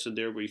from Jensen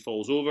there, where he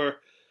falls over.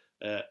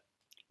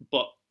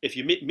 But if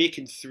you're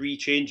making three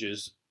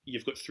changes,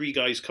 you've got three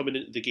guys coming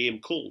into the game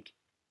cold.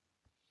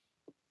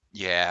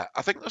 Yeah,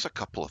 I think there's a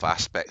couple of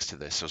aspects to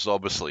this. There's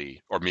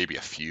obviously, or maybe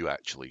a few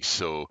actually.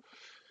 So,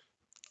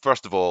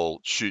 first of all,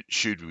 should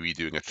we be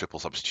doing a triple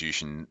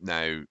substitution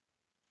now?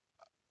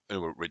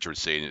 know what Richard was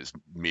saying is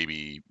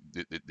maybe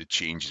the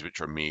changes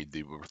which are made,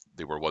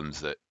 they were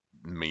ones that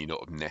may not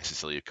have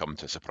necessarily come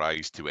to a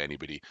surprise to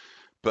anybody,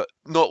 but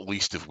not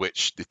least of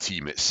which the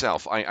team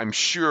itself. I'm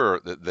sure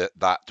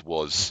that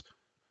was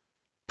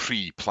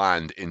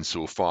pre-planned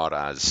insofar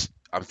as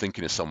I'm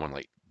thinking of someone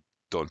like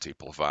Dante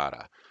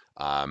Polvara.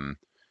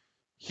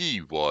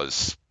 He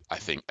was, I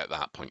think, at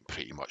that point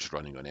pretty much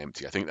running on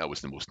empty. I think that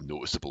was the most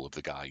noticeable of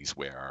the guys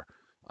where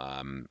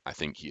I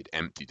think he had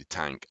emptied the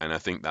tank, and I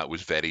think that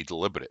was very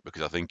deliberate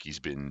because I think he's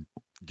been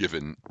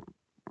given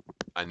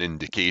an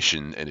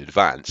indication in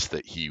advance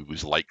that he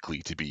was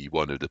likely to be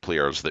one of the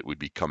players that would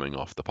be coming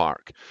off the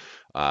park.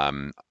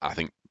 I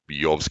think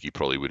Bijovski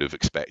probably would have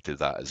expected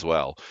that as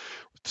well.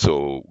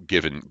 So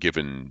given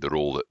the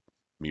role that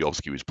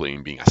Mijovski was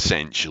playing, being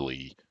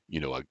essentially,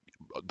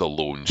 the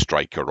lone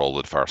striker all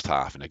of the first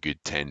half and a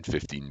good 10,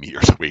 15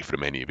 metres away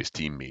from any of his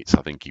teammates,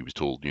 I think he was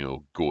told,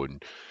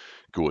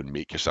 go and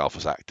make yourself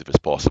as active as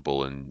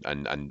possible. And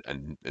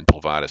in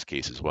Polvara's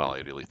case as well, I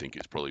really think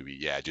it's probably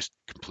just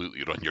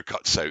completely run your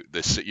guts out.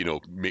 This,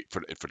 make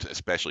for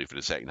especially for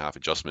the second half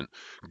adjustment,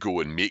 go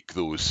and make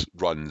those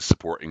runs,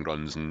 supporting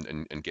runs,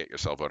 and get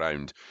yourself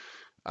around.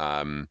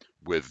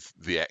 With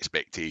the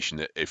expectation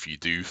that if you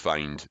do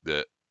find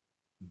that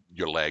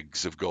your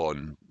legs have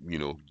gone,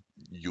 you'll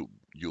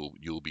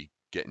be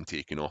getting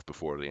taken off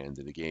before the end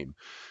of the game.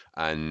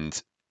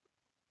 And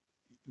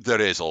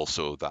there is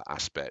also that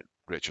aspect.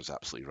 Richard's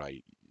absolutely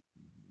right.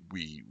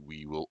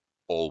 We will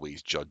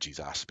always judge these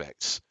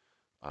aspects,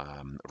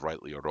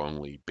 rightly or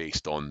wrongly,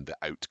 based on the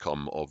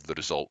outcome of the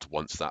result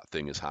once that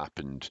thing has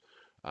happened,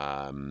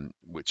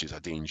 which is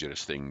a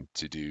dangerous thing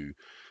to do.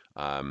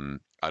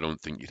 I don't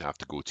think you'd have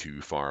to go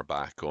too far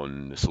back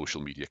on the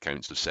social media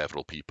accounts of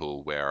several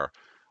people where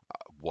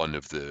one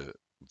of the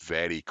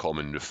very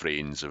common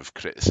refrains of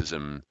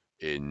criticism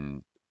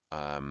in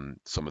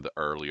some of the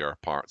earlier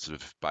parts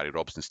of Barry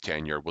Robson's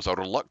tenure was a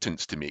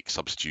reluctance to make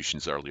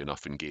substitutions early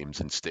enough in games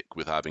and stick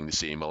with having the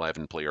same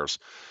 11 players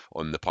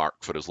on the park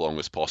for as long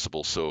as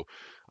possible. So,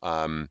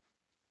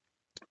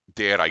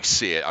 dare I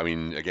say it? I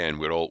mean, again,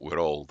 we're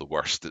all the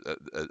worst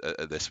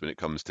at this when it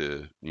comes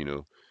to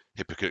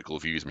hypocritical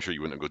views. I'm sure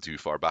you wouldn't go too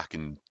far back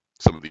in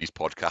some of these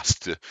podcasts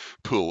to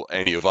pull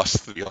any of us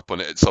three up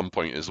on it at some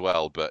point as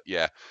well. But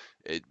yeah,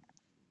 it,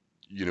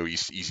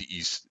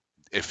 he's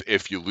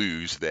if you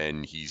lose,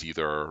 then he's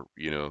either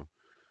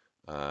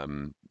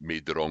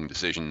made the wrong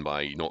decision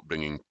by not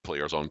bringing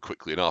players on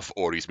quickly enough,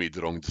 or he's made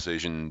the wrong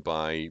decision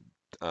by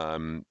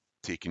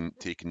taking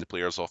the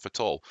players off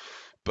at all.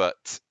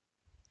 But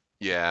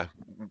yeah,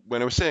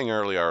 when I was saying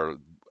earlier,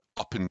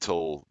 up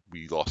until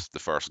we lost the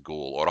first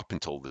goal, or up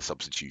until the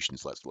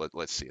substitutions,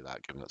 let's say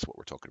that, given that's what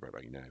we're talking about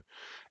right now,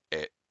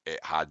 it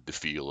had the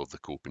feel of the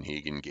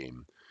Copenhagen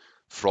game.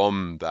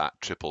 From that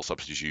triple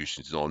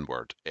substitutions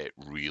onward, it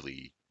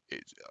really.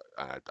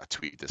 I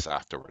tweeted this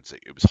afterwards.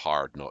 It was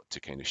hard not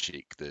to kind of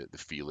shake the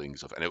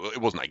feelings of, and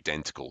it wasn't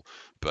identical,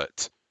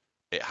 but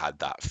it had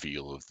that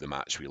feel of the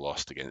match we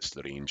lost against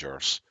the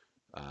Rangers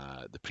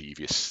the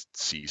previous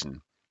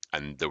season.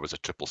 And there was a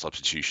triple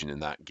substitution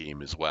in that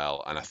game as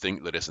well. And I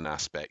think there is an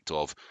aspect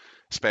of,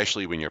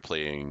 especially when you're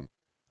playing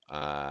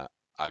a,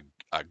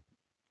 a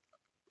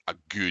a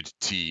good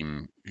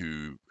team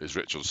who, as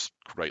Richards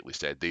rightly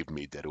said, they've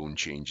made their own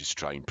changes to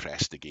try and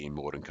press the game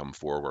more and come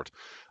forward.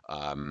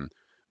 Um,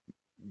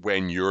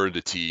 when you're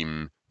the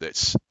team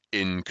that's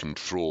in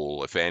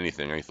control, if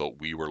anything, I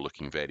thought we were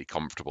looking very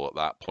comfortable at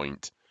that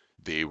point.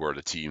 They were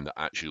the team that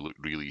actually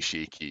looked really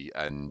shaky,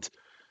 and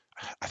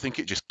I think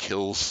it just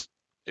kills,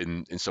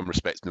 in some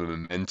respects, the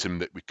momentum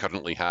that we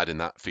currently had in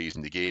that phase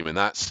in the game, and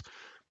that's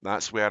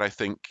where I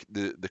think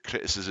the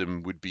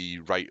criticism would be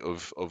right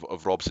of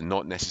Robson,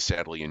 not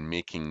necessarily in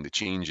making the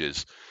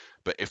changes,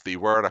 but if they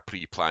were a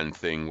pre-planned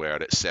thing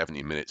where at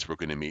 70 minutes we're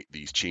going to make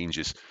these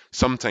changes,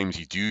 sometimes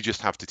you do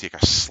just have to take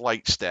a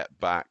slight step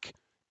back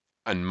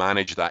and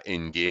manage that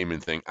in game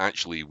and think,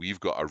 actually, we've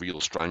got a real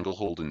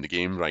stranglehold in the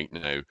game right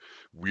now.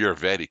 We're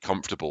very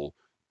comfortable.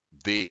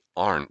 They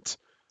aren't.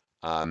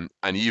 And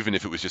even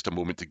if it was just a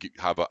moment to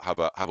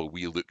have a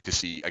wee look to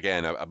see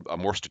again a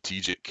more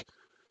strategic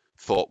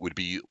thought would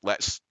be,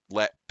 let's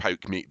let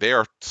PAOK make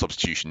their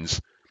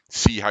substitutions,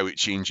 see how it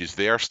changes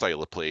their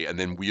style of play, and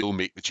then we'll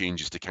make the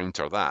changes to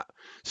counter that,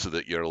 so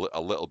that you're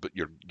a little bit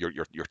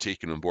you're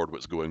taking on board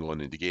what's going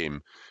on in the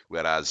game.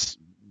 Whereas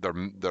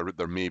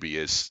there maybe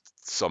is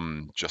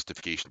some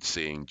justification to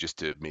saying just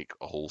to make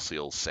a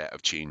wholesale set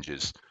of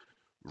changes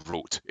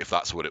rote, if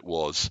that's what it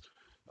was.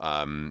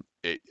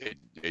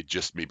 It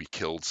just maybe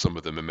killed some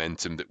of the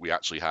momentum that we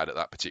actually had at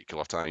that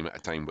particular time, at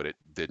a time where it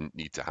didn't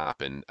need to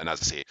happen. And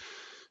as I say,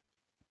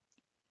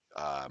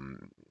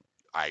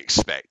 I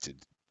expected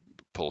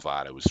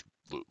Polvara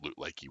looked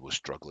like he was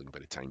struggling by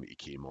the time that he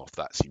came off.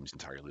 That seems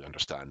entirely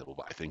understandable,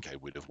 but I think I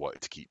would have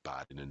wanted to keep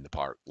Baden in the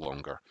park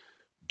longer,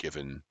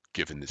 given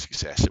the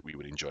success that we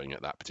were enjoying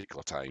at that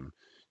particular time.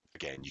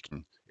 Again, you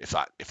can, if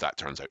that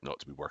turns out not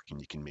to be working,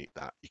 you can make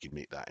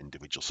that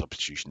individual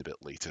substitution a bit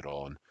later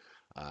on.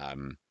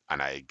 And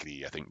I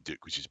agree. I think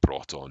Duke was just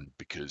brought on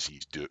because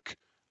he's Duke,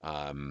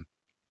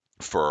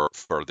 for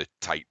the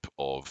type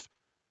of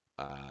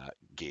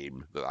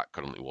game that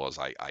currently was.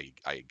 I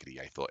agree.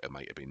 I thought it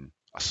might have been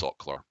a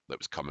Sockler that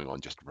was coming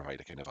on just to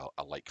provide a kind of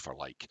a like for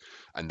like.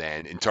 And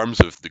then in terms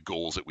of the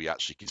goals that we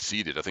actually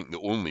conceded, I think the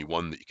only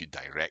one that you could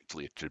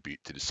directly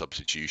attribute to the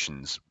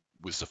substitutions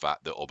was the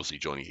fact that obviously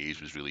Johnny Hayes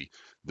was really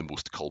the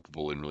most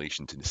culpable in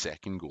relation to the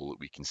second goal that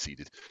we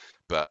conceded.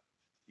 But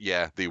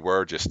yeah, they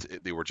were just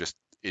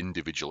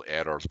individual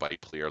errors by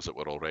players that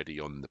were already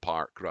on the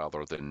park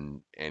rather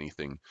than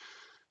anything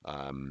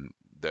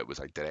that was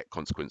a direct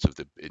consequence of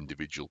the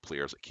individual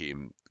players that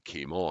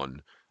came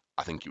on.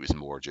 I think it was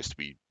more just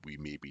we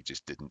maybe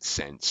just didn't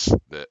sense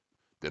that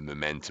the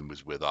momentum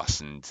was with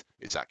us, and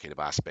it's that kind of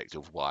aspect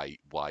of why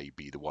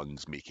be the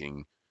ones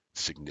making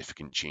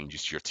significant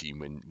changes to your team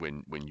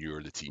when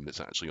you're the team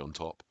that's actually on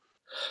top.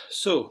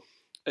 So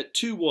at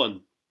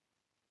 2-1,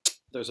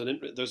 there's an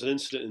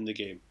incident in the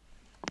game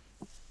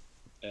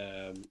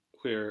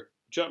where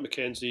Jack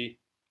McKenzie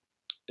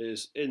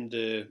is in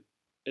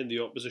the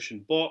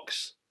opposition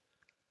box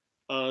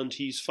and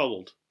he's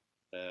fouled.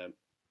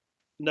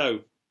 Now,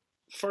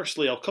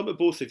 firstly, I'll come to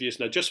both of you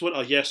now. Just want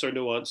a yes or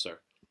no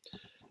answer.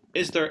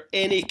 Is there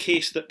any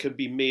case that can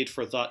be made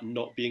for that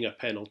not being a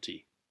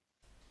penalty?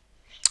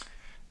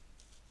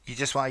 You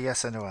just want a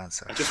yes or no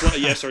answer? I just want a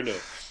yes or no.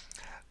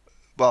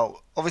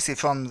 Well, obviously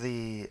from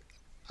the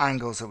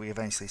angles that we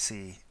eventually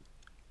see,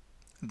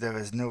 there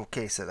is no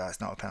case that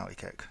that's not a penalty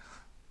kick.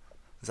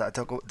 Is that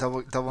a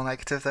double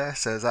negative there?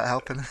 So is that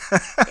helping?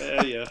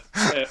 Yeah.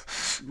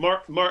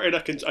 Martin, I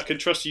can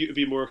trust you to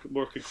be more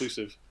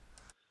conclusive.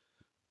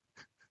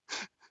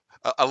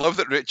 I love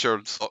that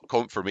Richard's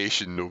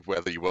confirmation of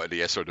whether you wanted a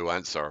yes or no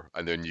answer,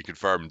 and then you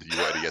confirmed you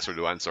wanted a yes or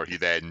no answer. He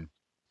then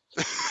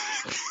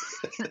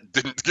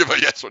didn't give a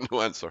yes or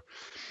no answer.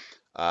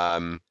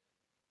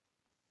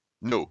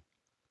 No.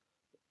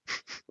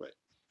 Right.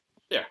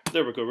 Yeah,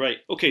 there we go. Right.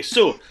 Okay.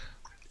 So,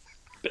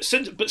 but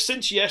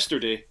since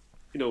yesterday,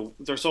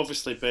 there's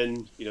obviously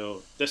been,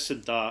 this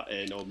and that,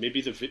 and maybe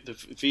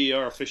the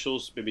VAR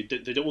officials maybe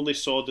they only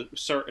saw the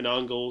certain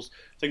angles,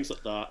 things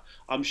like that.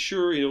 I'm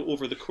sure,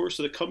 over the course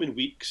of the coming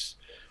weeks,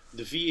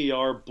 the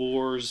VAR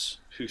bores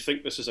who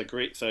think this is a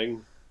great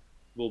thing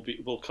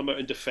will come out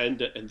and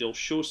defend it, and they'll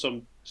show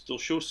some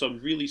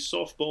really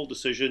softball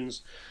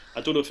decisions.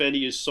 I don't know if any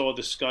of you saw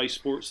the Sky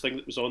Sports thing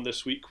that was on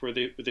this week where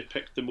they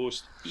picked the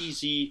most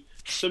easy,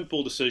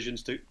 simple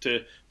decisions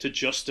to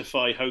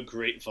justify how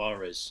great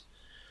VAR is.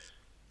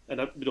 And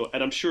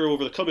I'm sure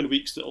over the coming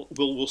weeks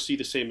we'll see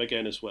the same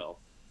again as well.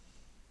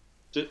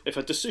 If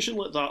a decision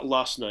like that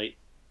last night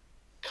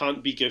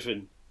can't be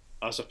given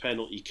as a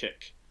penalty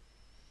kick,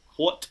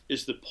 what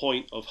is the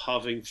point of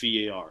having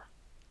VAR?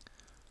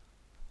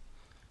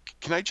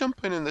 Can I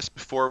jump in on this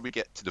before we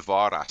get to the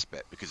VAR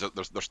aspect? Because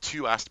there's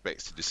two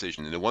aspects to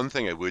decision, and the one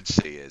thing I would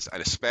say is,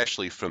 and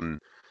especially from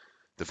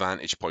the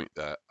vantage point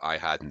that I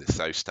had in the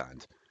South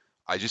Stand,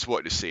 I just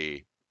wanted to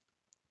say,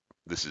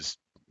 this is,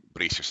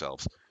 brace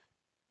yourselves.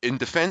 In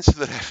defence of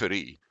the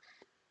referee,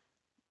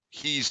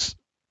 he's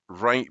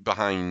right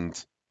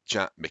behind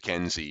Jack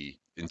McKenzie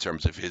in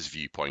terms of his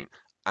viewpoint,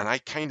 and I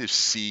kind of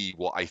see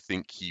what I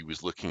think he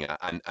was looking at,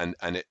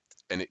 and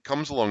it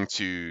comes along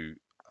to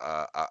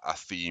a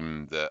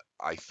theme that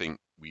I think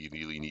we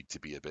really need to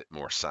be a bit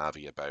more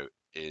savvy about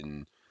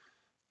in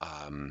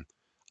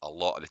a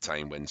lot of the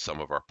time when some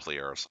of our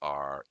players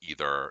are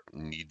either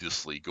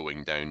needlessly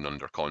going down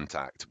under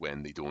contact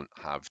when they don't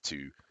have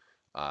to,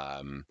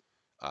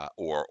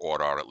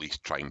 or are at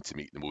least trying to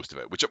make the most of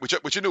it, which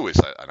I know is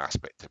an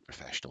aspect of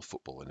professional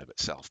football in of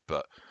itself.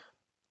 But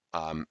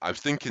I was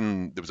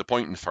thinking there was a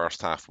point in the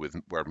first half where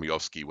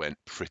Miovski went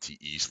pretty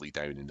easily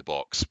down in the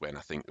box when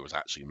I think there was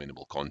actually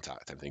minimal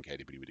contact. I think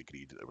everybody would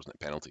agree that there wasn't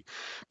a penalty.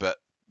 But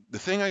the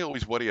thing I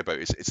always worry about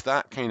is it's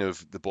that kind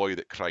of the boy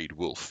that cried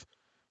wolf,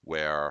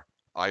 where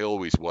I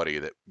always worry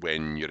that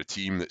when you're a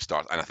team that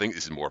starts, and I think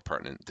this is more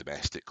pertinent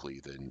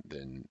domestically than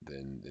in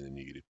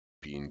the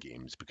European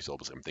games, because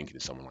obviously I'm thinking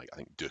of someone like, I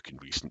think Duke in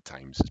recent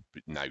times has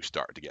now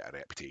started to get a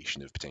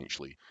reputation of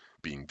potentially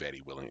being very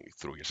willing to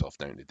throw yourself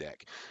down the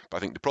deck. But I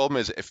think the problem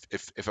is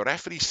if a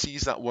referee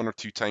sees that one or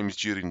two times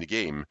during the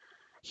game,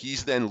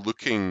 he's then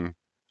looking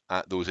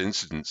at those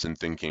incidents and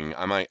thinking,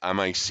 am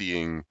I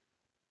seeing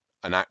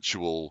an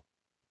actual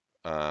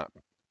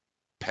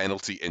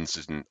penalty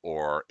incident,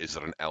 or is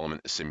there an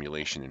element of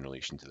simulation in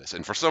relation to this?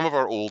 And for some of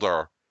our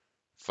older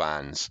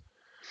fans,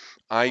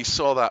 I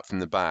saw that from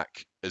the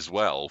back as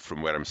well,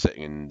 from where I'm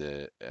sitting in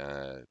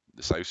the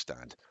South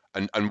Stand.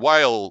 And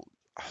while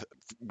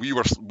we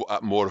were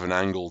at more of an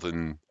angle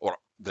than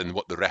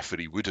what the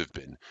referee would have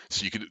been,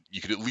 so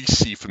you could at least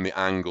see from the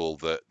angle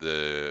that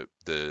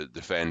the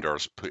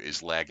defender's put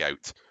his leg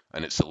out,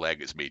 and it's the leg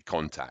that's made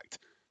contact,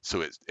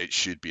 so it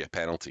should be a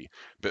penalty.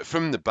 But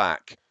from the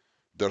back,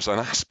 there's an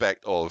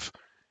aspect of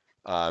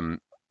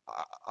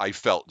I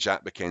felt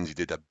Jack McKenzie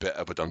did a bit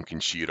of a Duncan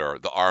Shearer.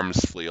 The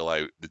arms flail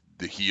out,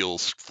 the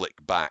heels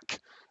flick back.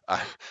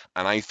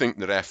 And I think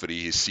the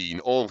referee has seen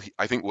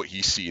I think what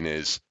he's seen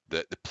is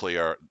that the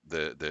player,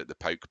 the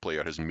PAOK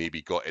player, has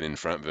maybe got in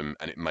front of him,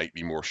 and it might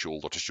be more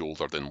shoulder to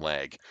shoulder than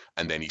leg,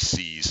 and then he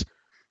sees.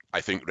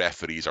 I think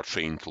referees are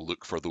trained to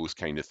look for those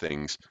kind of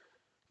things: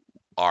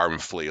 arm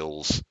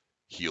flails,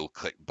 heel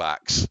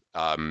clickbacks,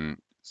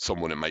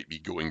 someone that might be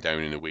going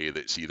down in a way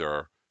that's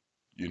either,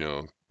 you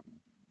know,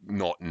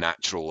 not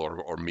natural,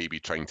 or maybe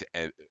trying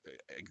to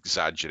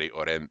exaggerate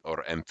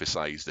or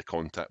emphasize the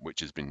contact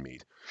which has been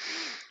made.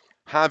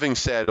 Having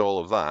said all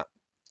of that,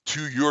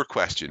 to your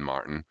question,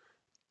 Martin,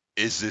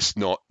 is this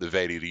not the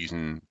very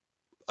reason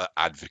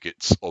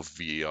advocates of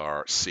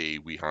VAR say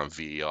we have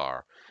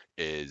VAR?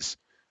 Is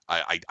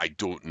I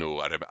don't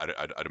know. I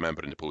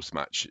remember in the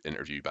post-match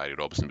interview, Barry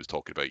Robson was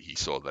talking about he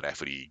saw the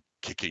referee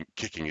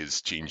kicking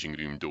his changing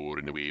room door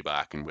in the way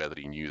back, and whether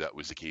he knew that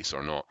was the case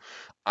or not.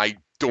 I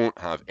don't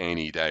have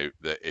any doubt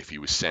that if he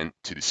was sent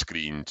to the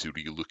screen to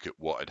relook at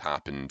what had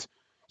happened,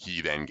 he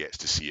then gets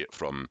to see it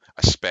from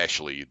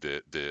especially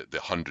the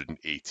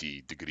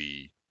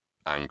 180-degree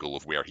angle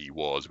of where he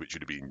was, which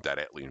would have been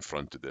directly in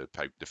front of the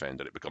PAOK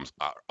defender. It becomes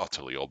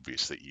utterly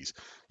obvious that he's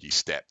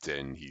stepped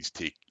in, he's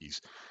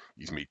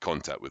made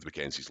contact with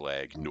Mackenzie's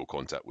leg, no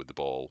contact with the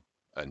ball,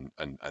 and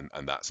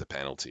that's a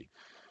penalty.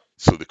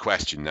 So the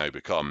question now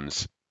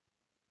becomes,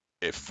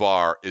 if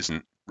VAR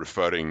isn't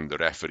referring the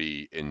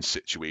referee in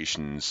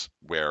situations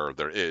where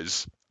there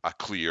is a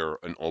clear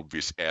and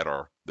obvious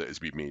error that has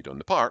been made on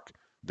the park,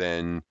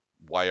 then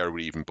why are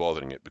we even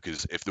bothering it?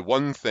 Because if the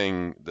one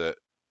thing that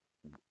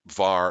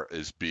VAR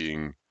is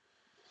being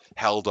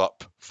held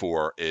up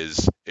for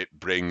is it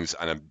brings,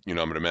 and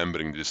I'm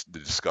remembering the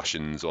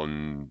discussions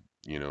on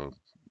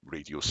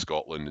Radio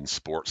Scotland and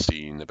Sports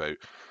Scene about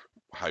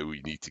how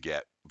we need to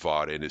get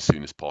VAR in as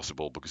soon as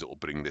possible because it will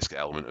bring this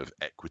element of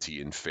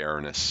equity and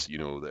fairness,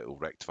 that will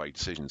rectify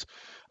decisions.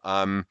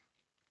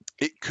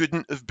 It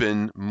couldn't have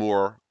been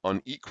more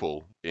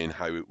unequal in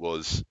how it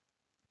was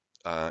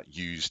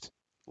used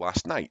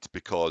last night,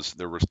 because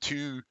there were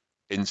two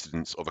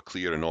incidents of a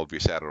clear and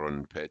obvious error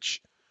on the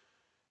pitch.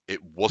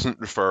 It wasn't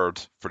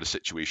referred for the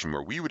situation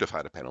where we would have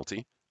had a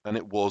penalty, and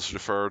it was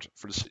referred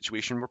for the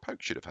situation where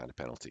PAOK should have had a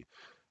penalty.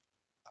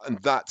 And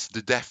that's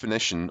the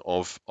definition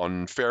of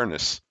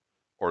unfairness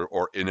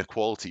or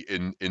inequality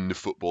in the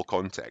football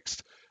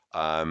context.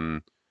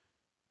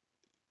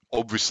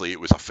 Obviously, it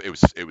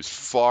was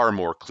far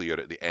more clear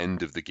at the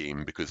end of the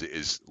game, because it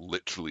is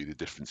literally the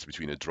difference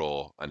between a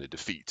draw and a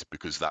defeat,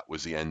 because that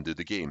was the end of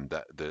the game.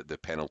 That the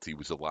penalty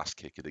was the last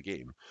kick of the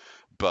game.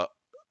 But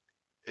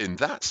in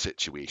that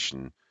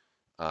situation,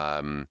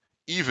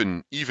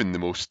 even the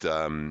most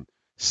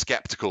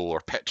skeptical or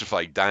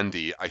petrified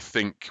dandy, I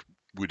think,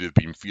 would have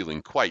been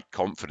feeling quite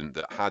confident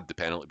that had the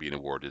penalty been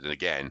awarded, and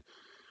again,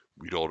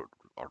 we'd all,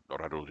 or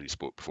I'd already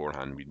spoke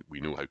beforehand,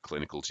 we know how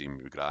clinical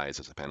Jamie McGrath is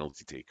as a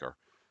penalty taker.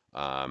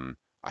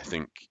 I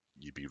think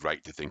you'd be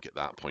right to think at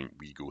that point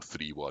we go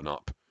 3-1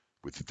 up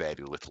with very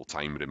little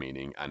time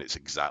remaining, and it's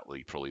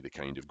exactly probably the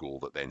kind of goal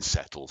that then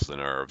settles the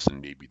nerves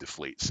and maybe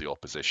deflates the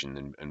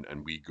opposition,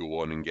 and we go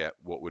on and get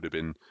what would have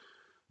been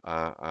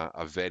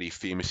a very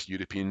famous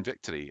European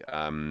victory.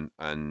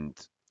 And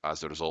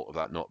as a result of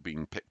that not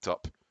being picked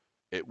up,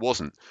 it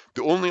wasn't.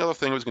 The only other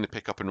thing I was going to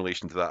pick up in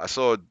relation to that, I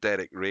saw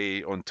Derek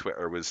Ray on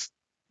Twitter was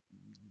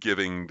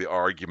giving the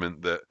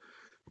argument that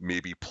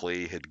maybe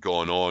play had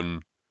gone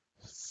on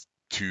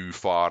too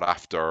far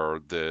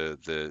after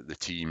the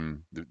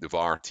team, the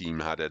VAR team,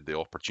 had the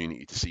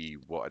opportunity to see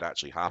what had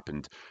actually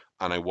happened.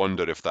 And I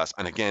wonder if that's,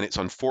 and again, it's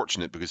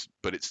unfortunate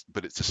but it's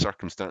the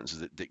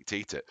circumstances that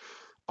dictate it.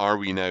 Are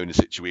we now in a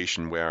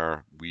situation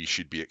where we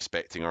should be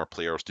expecting our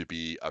players to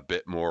be a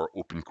bit more,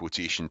 open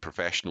quotation,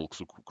 professional,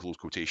 close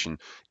quotation,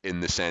 in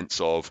the sense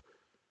of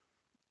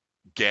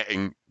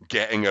getting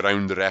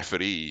around the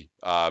referee,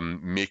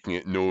 making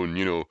it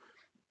known,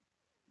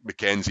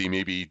 Mackenzie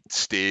maybe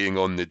staying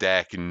on the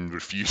deck and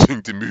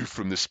refusing to move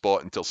from the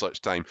spot until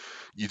such time.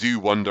 You do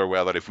wonder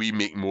whether, if we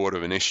make more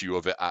of an issue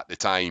of it at the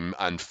time,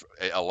 and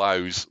it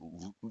allows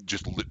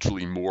just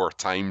literally more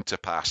time to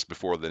pass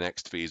before the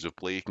next phase of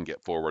play can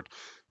get forward,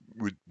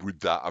 would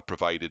that have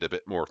provided a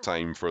bit more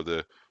time for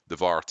the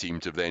VAR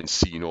team to have then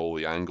seen all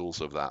the angles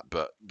of that?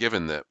 But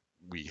given that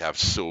we have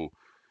so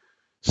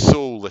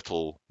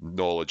little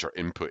knowledge or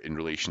input in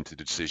relation to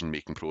the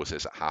decision-making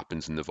process that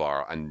happens in the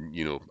VAR, and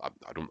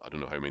I don't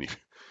know how many,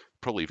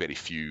 probably very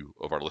few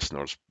of our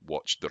listeners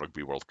watched the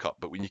Rugby World Cup,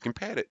 but when you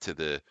compare it to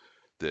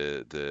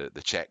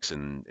the checks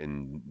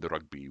in the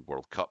Rugby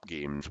World Cup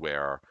games,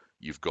 where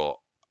you've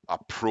got a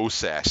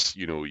process,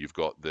 you've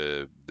got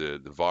the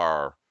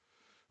VAR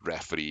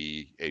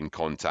referee in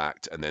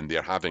contact, and then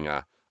they're having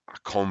a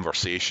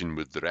conversation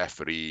with the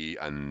referee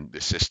and the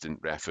assistant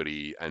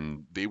referee,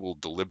 and they will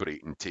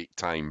deliberate and take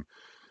time.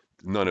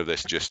 None of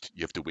this just,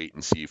 you have to wait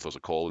and see if there's a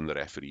call in the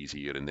referee's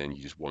ear, and then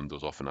he just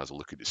wanders off and has a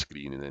look at the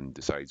screen and then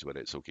decides whether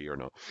it's okay or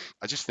not.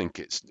 I just think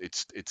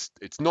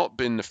it's not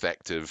been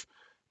effective.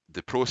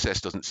 The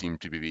process doesn't seem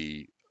to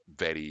be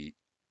very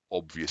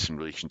obvious in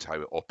relation to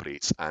how it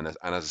operates, and as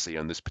I say,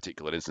 on this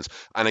particular instance,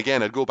 and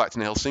again, I'd go back to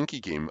the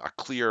Helsinki game, a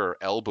clear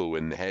elbow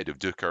in the head of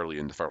Duke early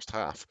in the first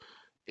half.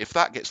 if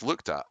that gets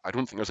looked at, I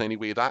don't think there's any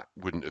way that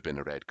wouldn't have been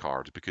a red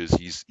card, because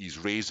he's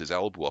raised his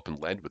elbow up and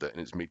led with it,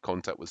 and it's made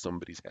contact with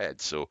somebody's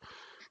head. So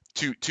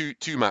two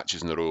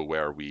matches in a row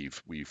where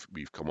we've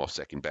come off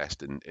second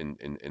best in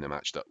a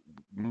match that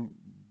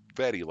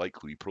very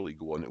likely we probably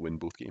go on to win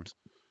both games.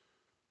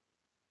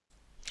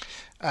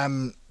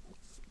 Um,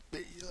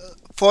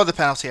 for the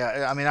penalty,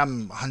 I mean,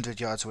 I'm 100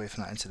 yards away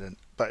from that incident,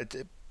 but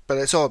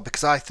it's all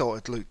because I thought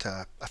it looked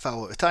a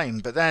foul at the time.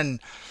 But then,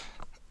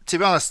 to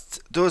be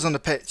honest, those on the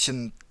pitch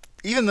and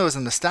even those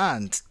in the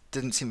stand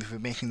didn't seem to be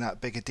making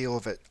that big a deal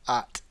of it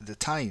at the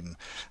time.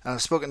 And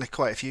I've spoken to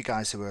quite a few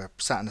guys who were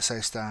sat in the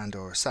south stand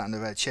or sat in the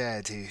red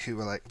shed who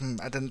were like,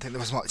 I didn't think there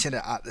was much in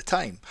it at the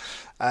time.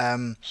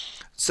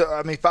 So,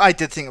 I mean, but I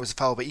did think it was a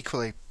foul, but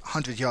equally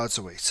 100 yards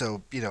away.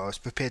 So, I was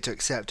prepared to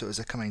accept it as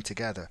a coming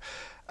together.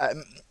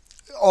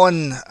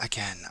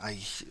 Again, I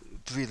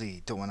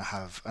really don't want to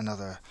have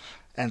another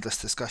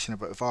endless discussion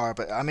about VAR,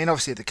 but I mean,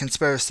 obviously, the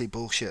conspiracy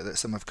bullshit that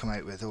some have come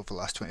out with over the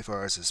last 24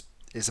 hours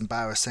is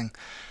embarrassing.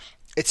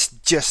 It's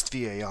just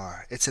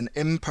VAR. It's an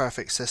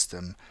imperfect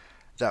system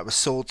that was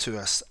sold to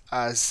us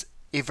as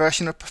a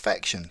version of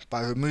perfection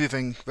by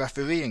removing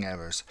refereeing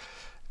errors.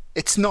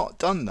 It's not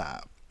done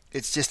that.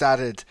 It's just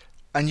added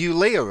a new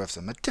layer of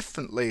them, a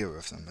different layer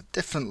of them, a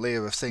different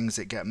layer of things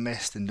that get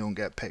missed and don't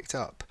get picked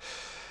up.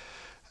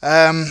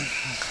 On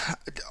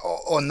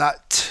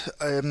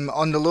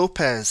the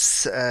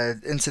Lopez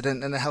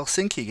incident in the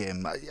Helsinki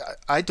game,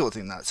 I don't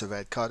think that's a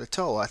red card at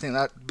all. I think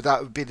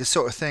that would be the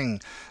sort of thing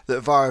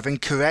that VAR have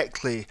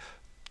incorrectly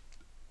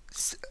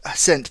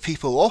sent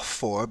people off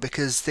for,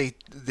 because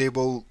they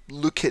will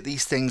look at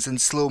these things in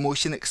slow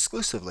motion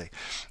exclusively.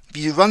 If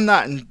you run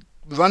that in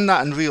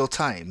real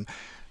time,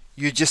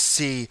 you just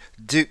see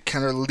Duke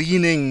kind of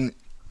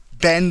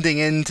bending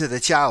into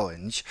the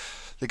challenge.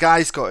 The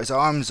guy's got his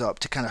arms up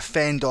to kind of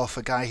fend off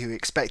a guy who he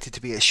expected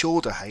to be at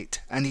shoulder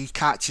height, and he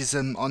catches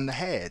him on the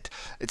head.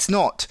 It's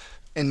not,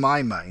 in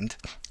my mind,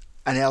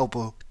 an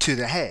elbow to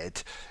the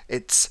head.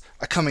 It's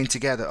a coming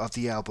together of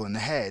the elbow and the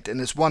head, and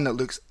it's one that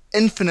looks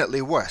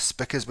infinitely worse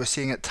because we're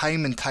seeing it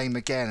time and time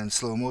again in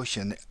slow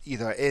motion,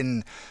 either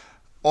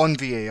on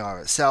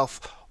VAR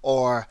itself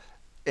or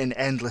in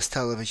endless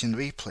television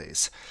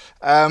replays.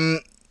 I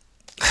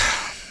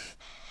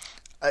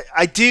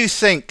do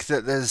think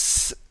that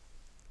there's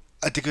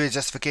a degree of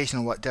justification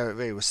on what Derek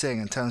Ray was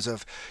saying in terms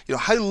of,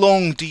 how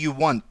long do you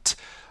want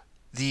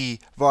the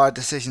VAR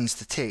decisions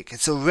to take?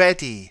 It's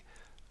already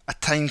a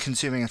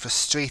time-consuming and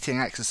frustrating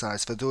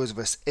exercise for those of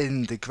us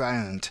in the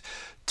ground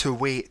to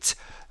wait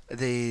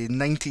the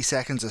 90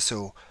 seconds or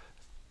so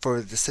for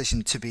a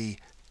decision to be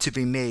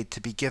made, to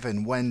be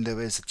given when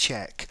there is a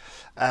check.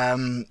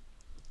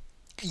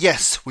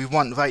 Yes, we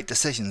want right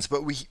decisions,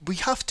 but we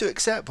have to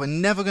accept we're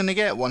never going to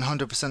get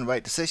 100%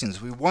 right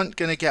decisions. We weren't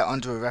going to get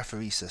under a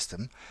referee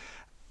system,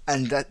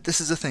 and that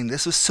this is the thing.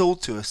 This was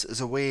sold to us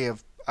as a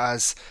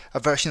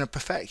version of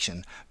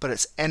perfection, but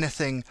it's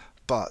anything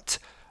but.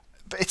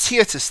 But it's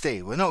here to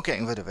stay. We're not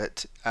getting rid of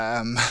it.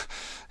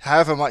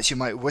 However much you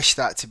might wish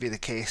that to be the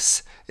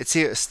case, it's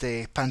here to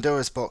stay.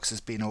 Pandora's box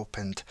has been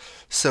opened,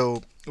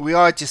 so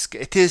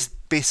it is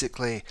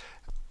basically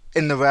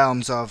in the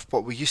realms of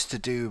what we used to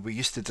do. We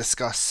used to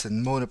discuss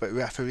and moan about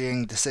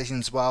refereeing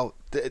decisions. Well,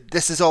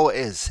 this is all it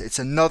is. It's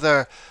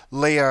another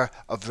layer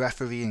of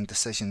refereeing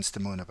decisions to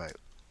moan about.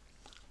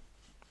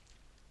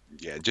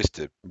 Yeah, just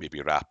to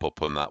maybe wrap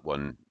up on that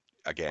one,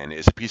 again,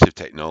 it's a piece of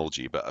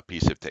technology, but a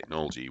piece of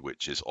technology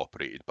which is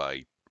operated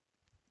by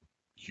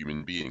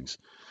human beings.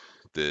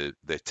 The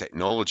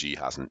technology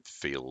hasn't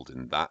failed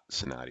in that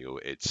scenario.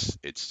 It's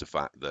the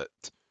fact that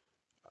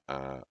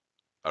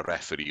a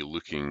referee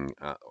looking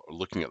at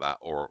that,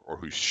 or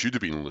who should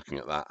have been looking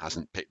at that,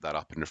 hasn't picked that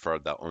up and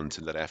referred that on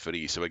to the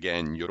referee. So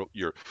again,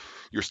 you're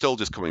still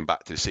just coming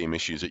back to the same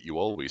issues that you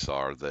always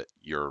are, that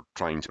you're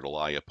trying to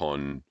rely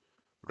upon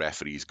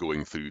referees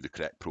going through the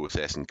correct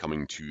process and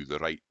coming to the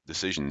right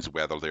decisions,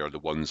 whether they are the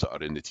ones that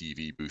are in the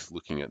TV booth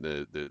looking at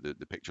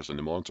the pictures on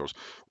the monitors,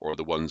 or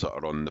the ones that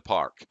are on the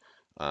park.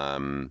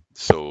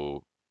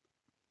 So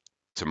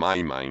to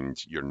my mind,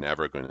 you're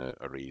never going to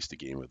erase the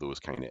game with those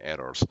kind of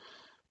errors.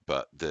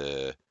 But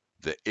the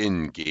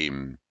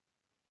in-game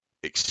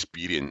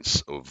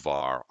experience of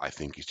VAR, I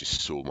think, is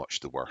just so much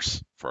the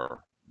worse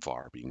for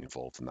VAR being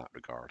involved in that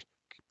regard,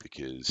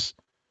 because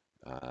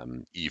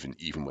even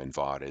when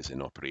VAR is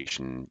in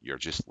operation, you're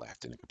just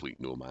left in a complete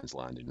no man's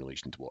land in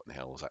relation to what the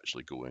hell is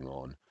actually going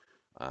on.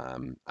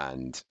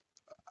 And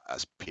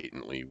as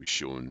patently was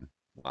shown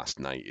last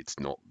night, it's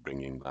not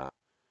bringing that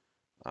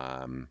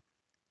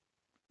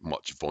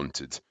much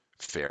vaunted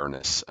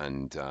fairness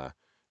and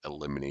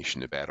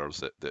elimination of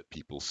errors that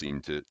people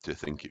seem to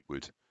think it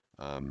would.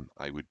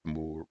 I would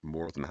more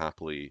than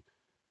happily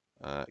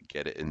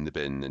get it in the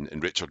bin.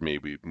 And Richard may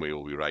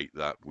well be right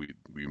that we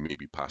may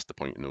be past the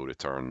point of no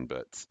return,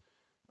 but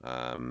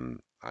I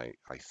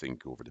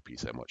think over the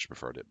piece I much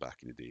preferred it back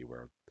in the day,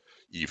 where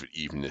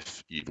even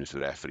if the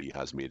referee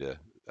has made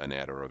an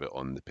error of it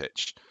on the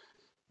pitch,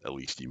 at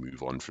least you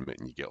move on from it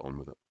and you get on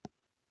with it.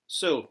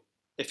 So,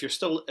 if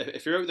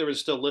you're out there and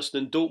still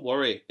listening, don't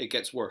worry, it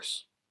gets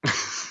worse.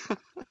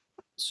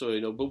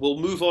 So but we'll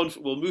move on.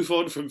 We'll move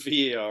on from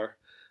VAR.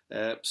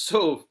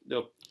 After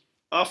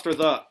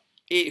that,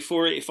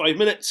 84, 85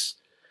 minutes,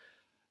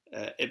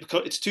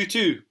 it's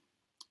 2-2.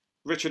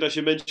 Richard, as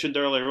you mentioned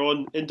earlier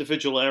on,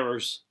 individual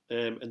errors,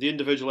 and the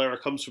individual error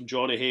comes from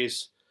Johnny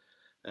Hayes.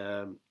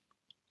 And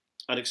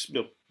it's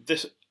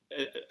this.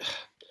 Uh,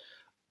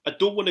 I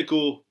don't want to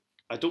go.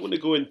 I don't want to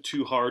go in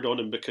too hard on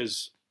him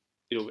because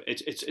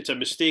it's a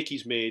mistake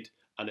he's made,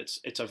 and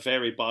it's a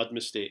very bad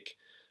mistake.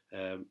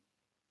 Um,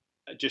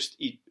 I just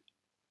he,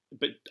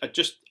 but I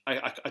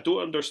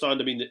don't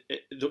understand. I mean,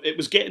 it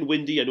was getting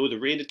windy. I know the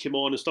rain had come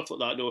on and stuff like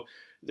that. No,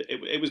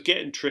 it was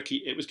getting tricky.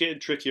 It was getting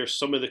trickier.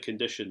 Some of the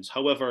conditions.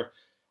 However,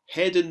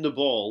 heading the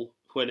ball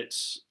when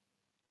it's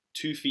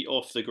 2 feet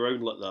off the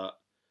ground like that,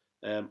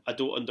 I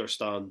don't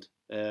understand.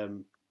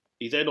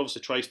 He then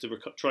obviously tries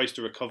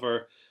to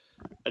recover,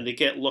 and they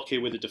get lucky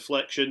with a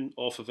deflection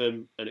off of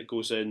him, and it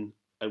goes in,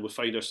 and we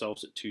find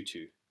ourselves at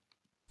 2-2.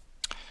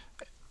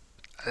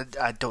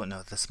 I don't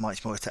know. There's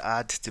much more to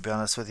add, to be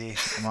honest with you,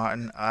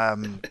 Martin.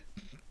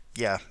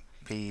 Yeah,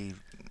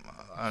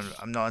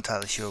 I'm not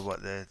entirely sure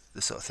what the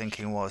sort of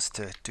thinking was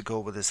to go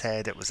with his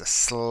head. It was a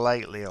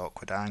slightly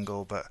awkward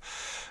angle, but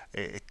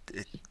it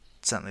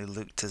certainly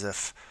looked as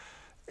if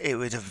it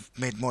would have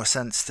made more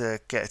sense to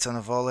get it on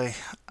a volley.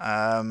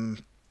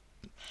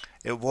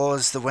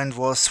 The wind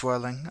was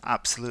swirling,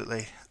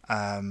 absolutely,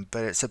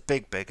 but it's a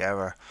big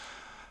error.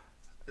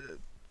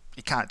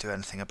 You can't do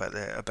anything about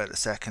the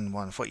second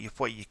one. What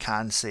you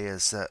can see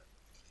is that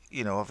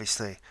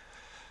obviously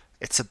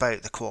it's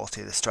about the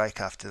quality of the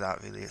strike after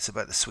that. Really, it's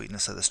about the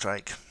sweetness of the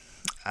strike.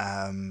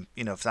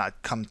 If that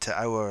had come to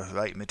our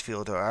right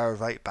midfielder or our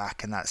right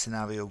back in that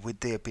scenario,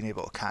 would they have been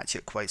able to catch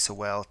it quite so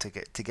well to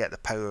get the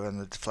power and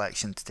the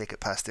deflection to take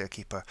it past their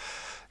keeper?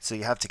 So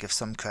you have to give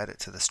some credit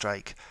to the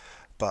strike,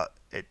 but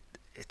it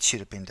should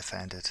have been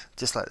defended,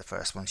 just like the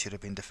first one should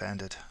have been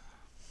defended.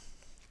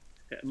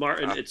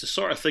 Martin, it's the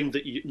sort of thing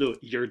that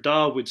your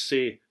dad would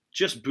say,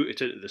 just boot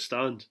it into the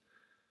stand.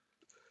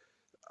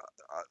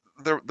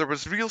 There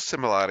was real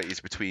similarities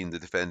between the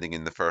defending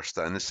in the first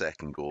and the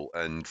second goal,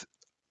 and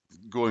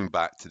going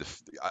back to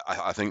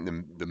I think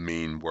the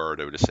main word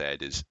I would have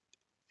said is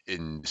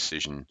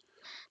indecision.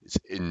 It's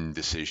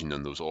indecision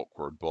on those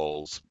awkward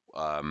balls.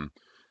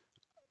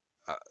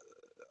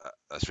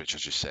 As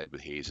Richard just said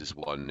with Hayes'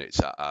 one,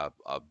 it's at a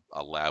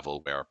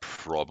level where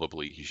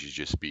probably he should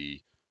just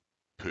be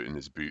putting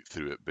his boot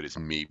through it, but it's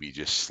maybe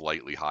just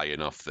slightly high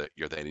enough that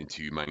you're then in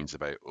two minds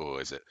about,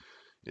 is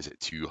it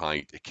too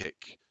high to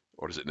kick,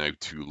 or is it now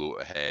too low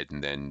to head?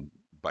 And then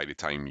by the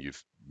time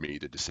you've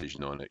made a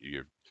decision on it,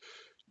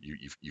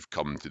 you've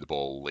come to the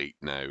ball late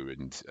now,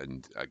 and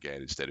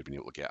again, instead of being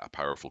able to get a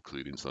powerful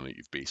clearance on it,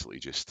 you've basically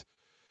just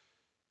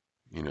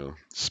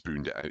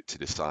spooned it out to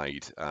the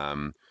side.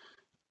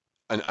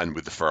 And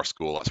with the first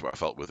goal, that's what I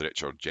felt with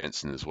Richard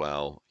Jensen as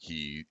well.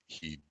 He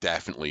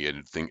definitely,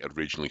 I think,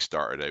 originally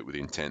started out with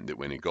the intent that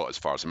when he got as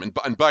far as him,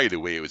 and by the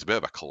way, it was a bit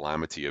of a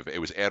calamity.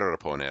 It was error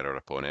upon error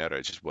upon error.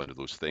 It's just one of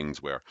those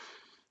things where,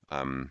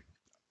 again,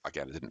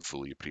 I didn't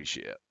fully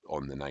appreciate it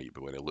on the night,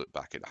 but when I look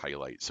back at the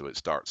highlights, so it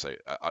starts out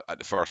at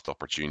the first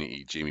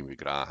opportunity, Jamie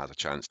McGrath has a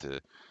chance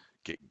to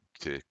kick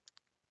it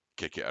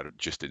out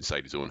just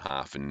inside his own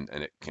half, and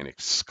it kind of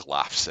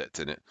sclaffs it,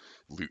 and it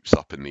loops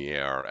up in the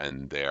air,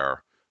 and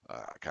there.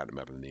 I can't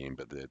remember the name,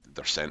 but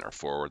their centre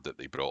forward that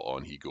they brought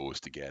on, he goes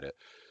to get it.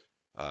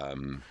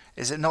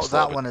 Is it not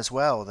that one as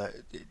well that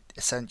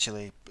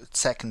essentially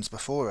seconds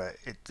before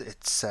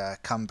it's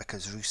come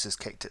because Roos has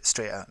kicked it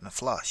straight out in a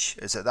flush?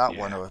 Is it that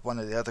one, or one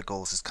of the other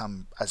goals has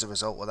come as a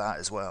result of that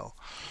as well?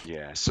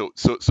 Yeah, so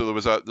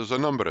there's a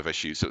number of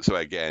issues. So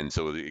again,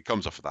 it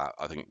comes off of that.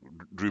 I think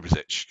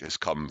Rubezic has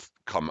come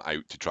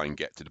out to try and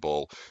get to the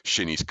ball.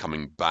 Shinnie's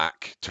coming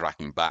back,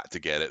 tracking back to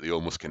get it. They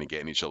almost kind of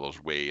get in each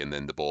other's way, and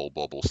then the ball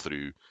bobbles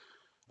through.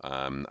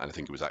 And I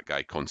think it was that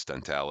guy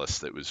Constant Elias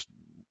that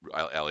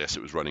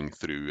was running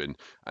through,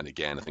 and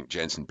again I think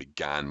Jensen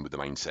began with the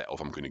mindset of,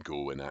 I'm going to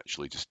go and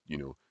actually just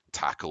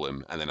tackle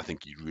him, and then I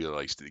think he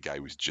realised that the guy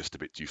was just a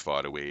bit too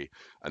far away,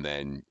 and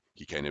then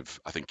he then had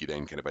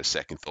a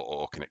second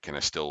thought, can I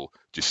still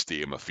just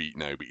stay on my feet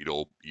now? But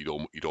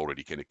he'd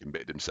already kind of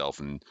committed himself,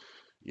 and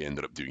he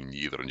ended up doing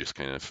neither and just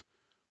kind of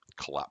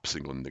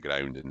collapsing on the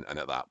ground, and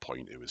at that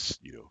point it was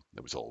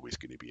there was always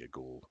going to be a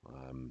goal,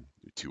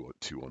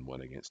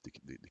 2-on-1 against the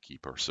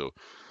keeper. So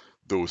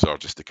those are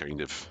just the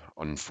kind of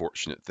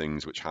unfortunate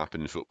things which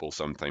happen in football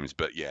sometimes.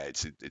 But yeah,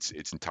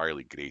 it's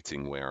entirely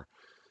grating, where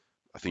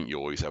I think you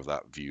always have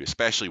that view,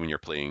 especially when you're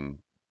playing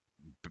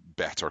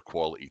better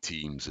quality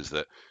teams, is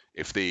that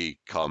if they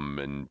come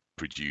and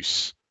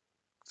produce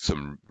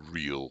some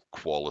real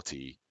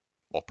quality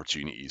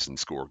opportunities and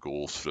score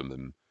goals from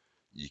them,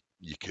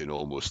 you can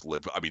almost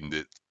live. I mean,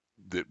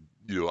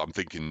 I'm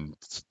thinking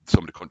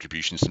some of the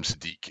contributions from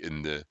Sadiq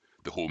in the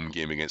home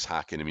game against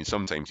Hacken. I mean,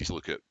 sometimes you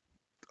look at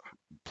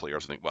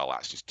players and think, well,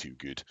 that's just too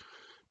good.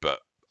 But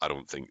I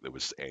don't think there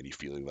was any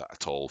feeling that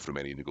at all from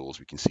any of the goals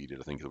we conceded.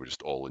 I think they were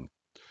just all in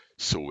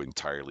so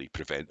entirely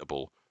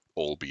preventable,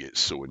 albeit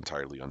so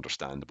entirely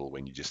understandable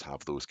when you just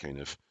have those kind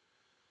of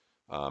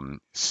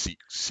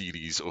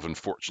series of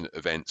unfortunate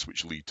events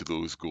which lead to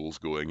those goals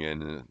going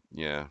in.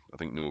 Yeah, I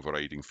think no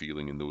overriding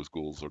feeling in those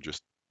goals are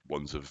just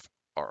ones of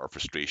utter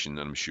frustration,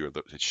 and I'm sure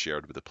that it's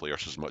shared with the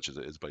players as much as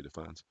it is by the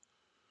fans.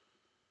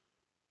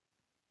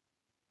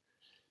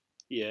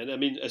 Yeah, and I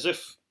mean, as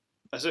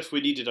if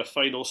we needed a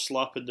final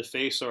slap in the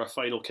face or a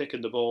final kick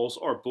in the balls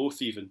or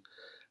both even.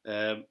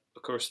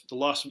 Of course, the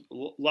last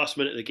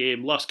minute of the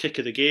game, last kick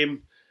of the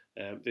game,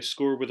 they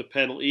score with a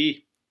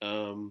penalty.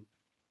 No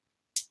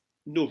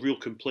real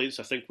complaints,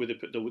 I think, with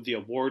the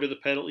award of the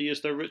penalty,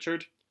 is there,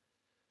 Richard?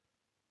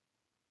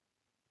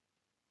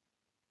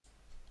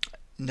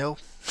 No,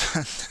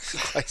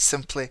 quite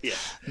simply, Yeah.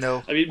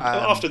 no. I mean,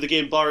 after the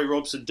game, Barry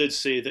Robson did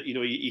say that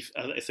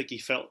I think he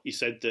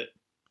said that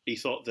he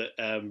thought that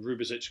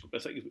Rubicic, I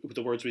think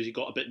the words was he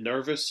got a bit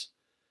nervous,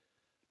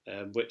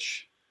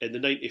 which in the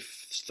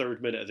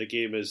 93rd minute of the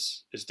game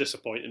is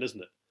disappointing,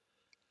 isn't it?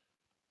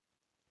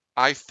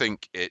 I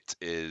think it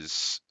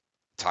is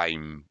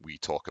time we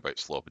talk about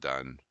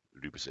Slobodan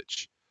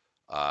Rubicic.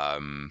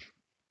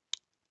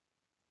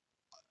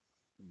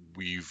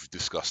 We've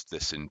discussed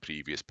this in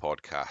previous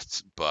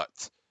podcasts,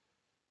 but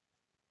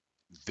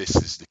this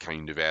is the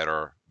kind of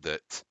error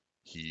that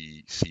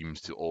he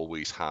seems to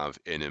always have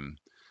in him.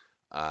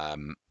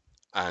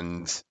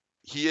 And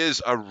he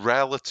is a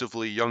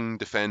relatively young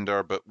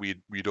defender, but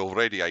we'd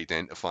already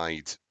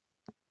identified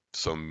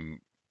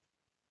some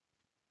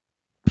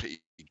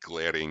pretty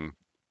glaring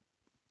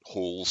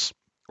holes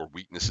or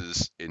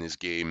weaknesses in his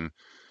game.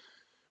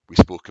 We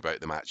spoke about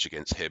the match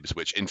against Hibs,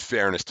 which, in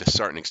fairness, to a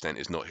certain extent,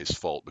 is not his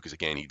fault because,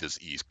 again,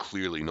 he's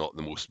clearly not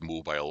the most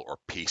mobile or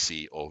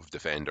pacey of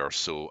defenders.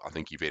 So I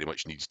think he very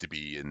much needs to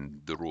be in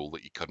the role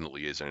that he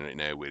currently is in right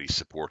now, where he's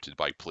supported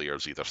by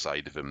players either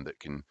side of him that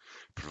can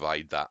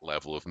provide that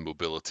level of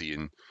mobility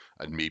and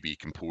maybe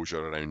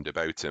composure around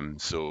about him.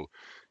 So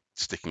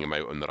sticking him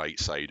out on the right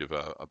side of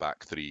a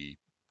back three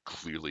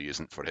clearly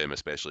isn't for him,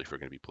 especially if we're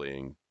going to be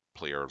playing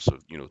players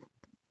of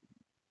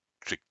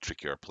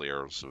trickier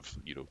players of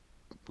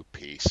with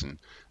pace and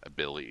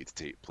ability to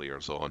take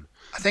players on.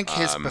 I think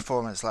his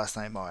performance last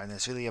night, Martin,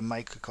 is really a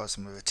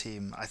microcosm of a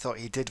team. I thought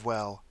he did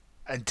well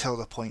until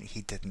the point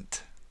he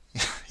didn't.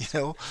 You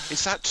know,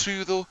 is that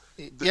true though?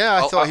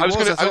 Yeah, I thought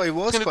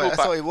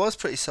he was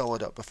pretty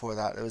solid up before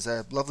that. There was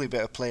a lovely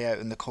bit of play out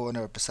in the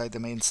corner beside the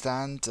main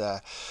stand,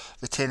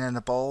 retaining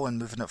the ball and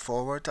moving it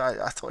forward.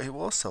 I thought he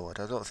was solid.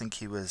 I don't think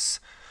he was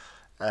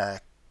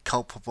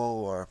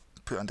culpable or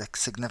put under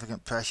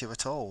significant pressure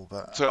at all.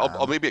 But so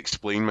I'll maybe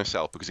explain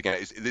myself, because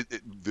again,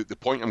 the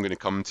point I'm going to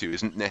come to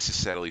isn't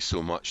necessarily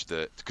so much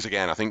that, because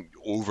again, I think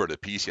over the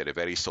piece he had a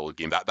very solid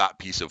game. That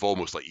piece of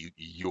almost like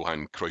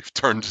Johan Cruyff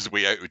turned his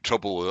way out of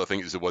trouble, I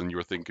think is the one you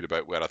were thinking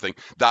about, where I think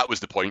that was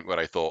the point where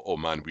I thought, oh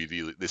man,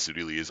 this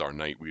really is our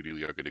night. We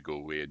really are going to go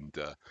away and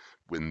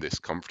win this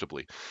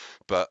comfortably.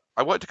 But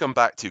I wanted to come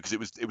back to, because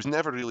it was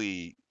never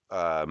really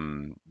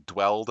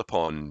dwelled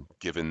upon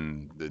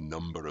given the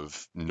number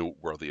of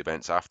noteworthy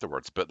events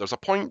afterwards. But there's a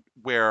point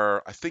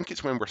where I think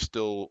it's when we're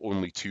still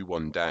only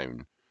 2-1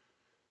 down.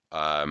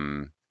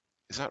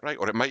 Is that right?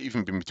 Or it might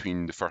even be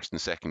between the first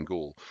and second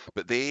goal.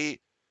 But they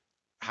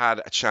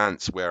had a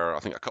chance where I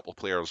think a couple of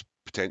players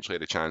potentially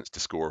had a chance to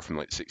score from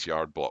like the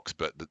 6-yard box,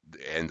 but it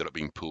ended up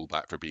being pulled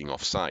back for being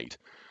offside.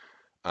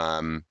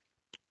 And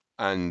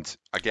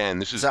again,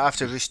 this is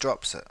after Reece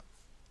drops it.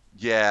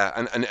 Yeah,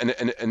 and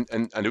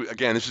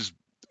again, this is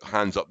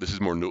hands up. This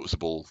is more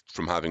noticeable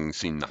from having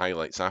seen the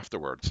highlights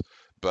afterwards.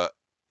 But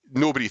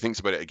nobody thinks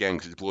about it again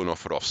because it's blown off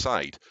for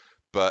offside.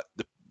 But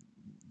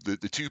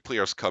the two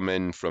players come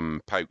in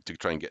from PAOK to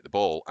try and get the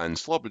ball, and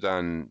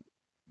Slobodan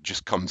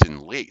just comes in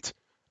late,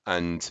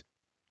 and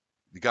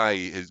the guy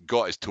has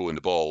got his toe in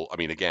the ball. I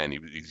mean, again,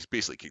 he's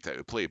basically kicked out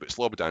of play, but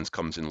Slobodan's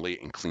comes in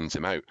late and cleans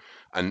him out,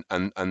 and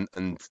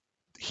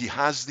he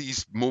has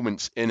these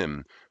moments in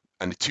him.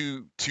 And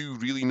the two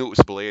really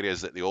noticeable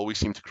areas that they always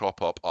seem to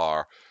crop up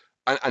are,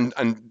 again,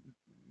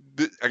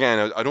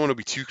 I don't want to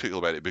be too critical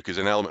about it, because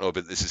an element of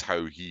it, this is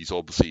how he's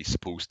obviously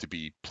supposed to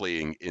be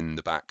playing in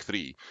the back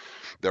three.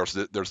 There's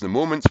the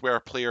moments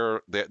where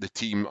the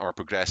team are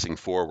progressing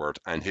forward,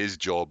 and his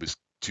job is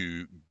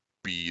to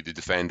be the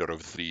defender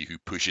of three who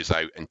pushes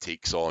out and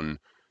takes on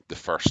the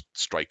first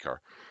striker.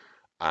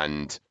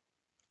 And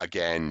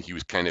again, he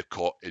was kind of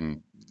caught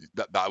in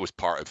that was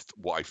part of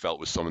what I felt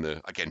was some of the,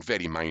 again,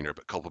 very minor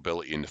but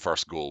culpability in the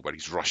first goal, where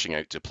he's rushing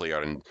out to a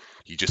player and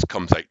he just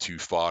comes out too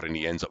far and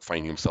he ends up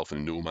finding himself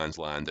in no man's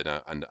land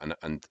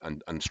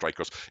and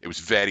strikers. It was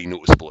very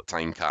noticeable at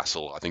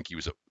Tynecastle. I think he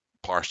was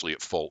partially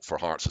at fault for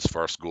Hearts'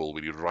 first goal,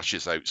 where he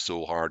rushes out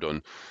so hard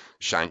on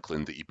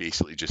Shankland that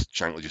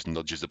Shankland just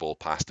nudges the ball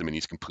past him and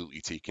he's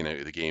completely taken out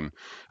of the game.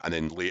 And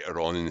then later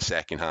on in the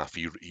second half,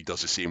 he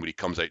does the same, where he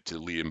comes out to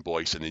Liam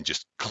Boyce and then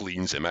just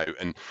cleans him out,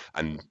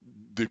 and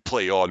they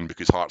play on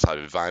because Hearts have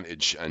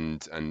advantage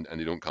and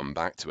they don't come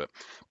back to it.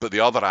 But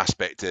the other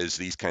aspect is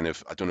these kind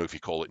of, I don't know if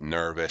you call it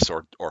nervous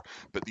or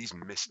but these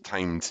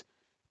mistimed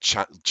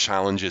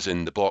challenges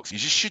in the box. You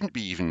just shouldn't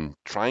be even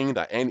trying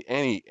that.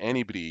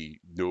 Anybody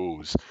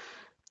knows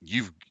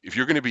if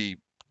you're going to be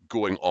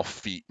going off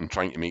feet and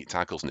trying to make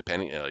tackles in the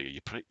penalty area,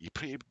 you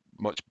pretty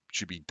much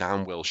should be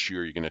damn well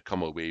sure you're going to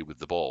come away with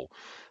the ball.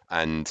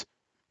 And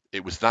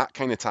it was that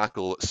kind of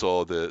tackle that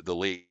saw the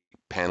late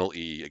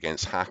penalty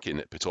against Hacken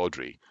at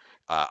Pataudry.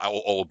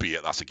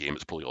 Albeit that's a game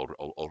that's probably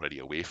already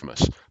away from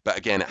us. But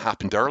again, it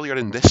happened earlier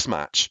in this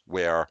match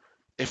where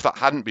if that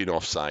hadn't been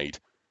offside,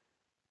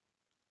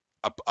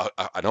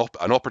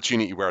 an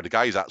opportunity where the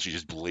guy's actually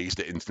just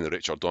blazed it into the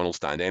Richard Donald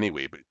stand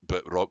anyway,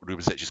 but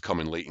Rubicic has come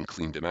in late and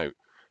cleaned him out.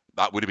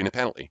 That would have been a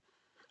penalty.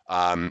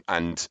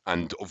 And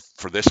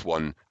for this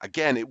one,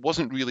 again, it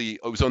wasn't really.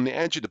 It was on the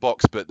edge of the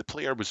box, but the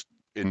player was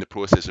in the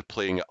process of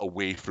playing it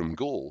away from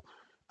goal,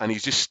 and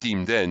he's just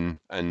steamed in.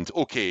 And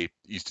okay,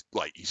 he's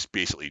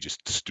basically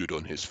just stood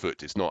on his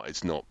foot. It's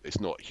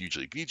not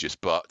hugely egregious,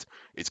 but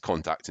it's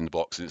contact in the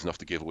box, and it's enough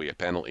to give away a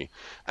penalty.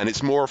 And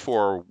it's more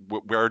for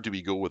where do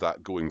we go with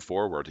that going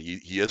forward?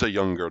 He is a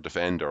younger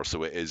defender,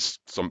 so it is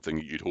something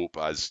that you'd hope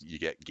as you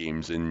get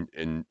games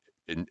in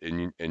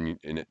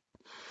it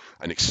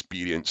an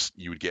experience,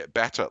 you would get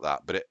better at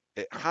that. But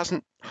it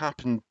hasn't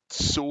happened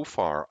so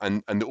far.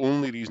 And the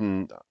only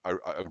reason I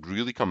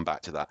really come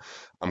back to that,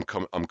 I'm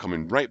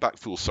coming right back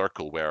full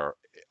circle where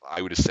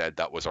I would have said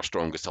that was our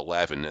strongest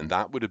 11, and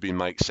that would have been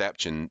my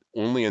exception,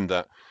 only in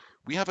that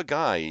we have a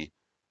guy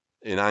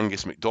in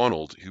Angus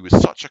MacDonald who was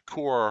such a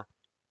core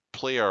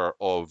player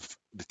of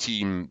the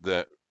team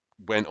that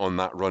went on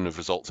that run of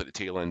results at the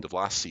tail end of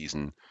last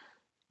season,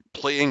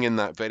 playing in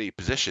that very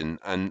position,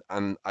 and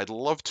I'd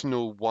love to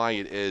know why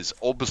it is.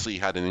 Obviously, he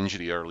had an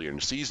injury earlier in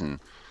the season,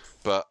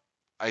 but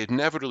I had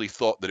never really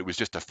thought that it was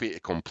just a fait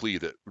accompli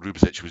that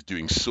Rubicic was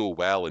doing so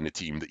well in the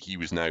team that he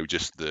was now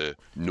just the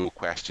no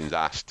questions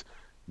asked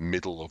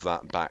middle of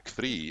that back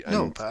three. And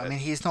no, but I mean,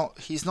 he's not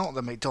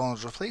the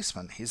McDonald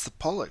replacement. He's the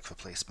Pollock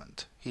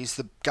replacement. He's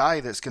the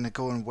guy that's going to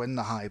go and win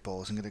the high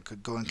balls and going to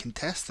go and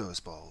contest those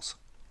balls.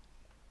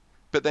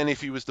 But then,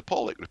 if he was the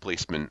Pollock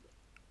replacement,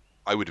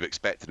 I would have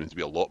expected him to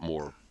be a lot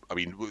more. I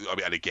mean,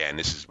 and again,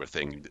 this is where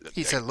thing.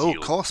 He's a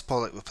low-cost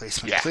Pollock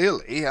replacement. Yeah.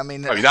 Clearly, I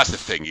mean, that's the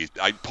thing.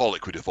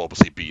 Pollock would have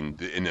obviously been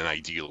in an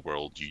ideal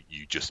world.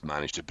 You just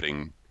managed to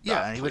bring.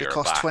 Yeah, and he would have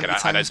cost 20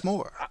 times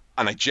more.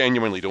 And I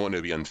genuinely don't want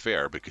to be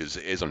unfair, because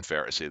it is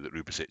unfair to say that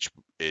Rubicic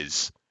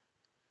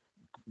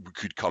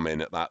could come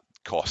in at that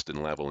cost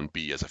and level and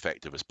be as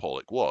effective as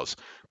Pollock was.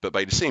 But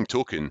by the same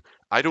token,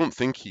 I don't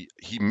think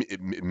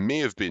it may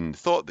have been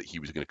thought that he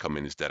was going to come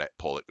in as direct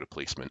Pollock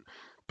replacement.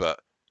 But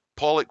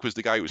Pollock was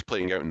the guy who was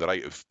playing out in the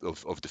right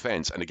of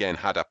defence, and again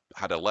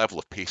had a level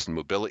of pace and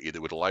mobility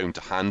that would allow him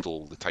to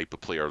handle the type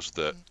of players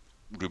that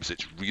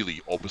Rubicic really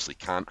obviously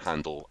can't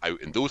handle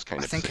out in those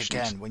kind of positions. I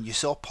think again, when you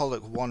saw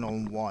Pollock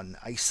one-on-one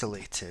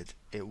isolated,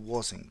 it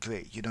wasn't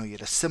great. You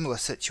had a similar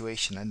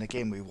situation in the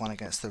game we won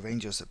against the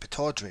Rangers at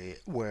Pataudry,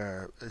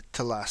 where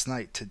to last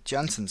night, to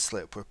Jansen's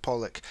slip, where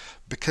Pollock,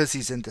 because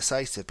he's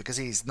indecisive, because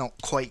he's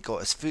not quite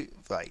got his foot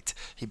right,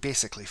 he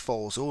basically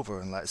falls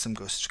over and lets him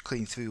go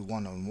clean through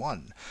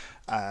one-on-one.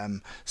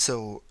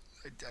 So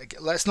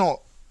let's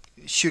not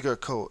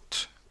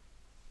sugarcoat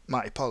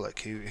Matty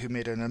Pollock, who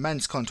made an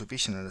immense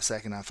contribution in the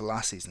second half of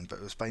last season, but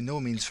it was by no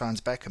means Franz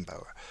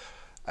Beckenbauer.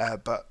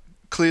 But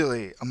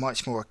clearly a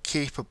much more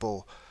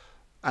capable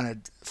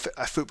and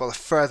a footballer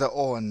further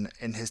on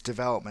in his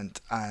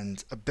development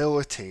and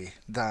ability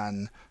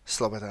than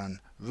Slobodan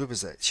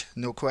Rubicic,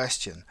 no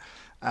question.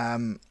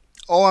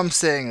 All I'm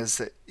saying is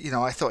that,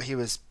 I thought he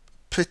was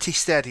pretty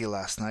steady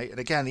last night. And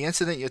again, the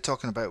incident you're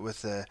talking about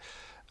with the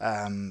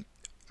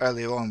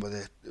earlier on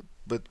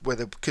where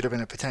there could have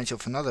been a potential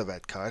for another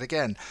red card.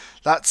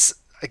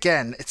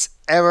 It's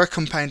error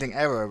compounding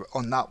error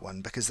on that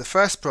one, because the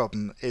first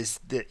problem is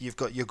that you've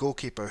got your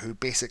goalkeeper who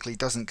basically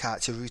doesn't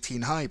catch a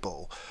routine high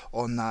ball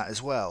on that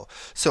as well.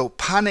 So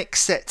panic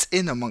sets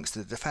in amongst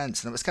the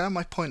defence, and it was kind of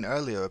my point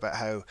earlier about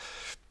how,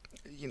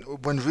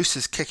 when Roos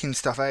is kicking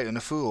stuff out in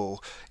a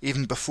foul,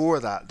 even before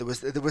that,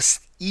 there was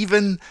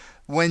even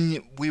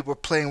when we were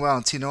playing well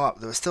and 2-0 up,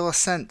 there was still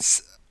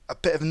a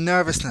bit of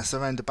nervousness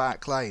around the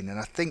back line, and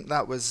I think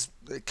that was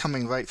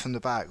coming right from the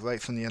back, right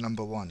from the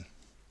number one.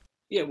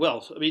 Yeah,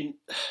 well, I mean,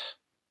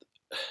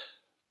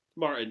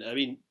 Martin,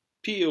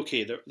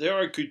 PAOK, they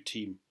are a good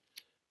team,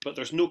 but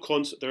there is no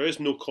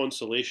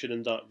consolation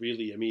in that,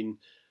 really. I mean,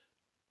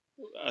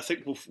 I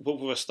think what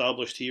we've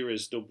established here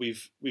is that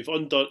we've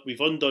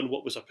undone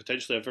what was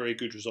potentially a very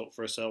good result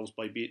for ourselves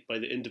by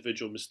the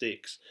individual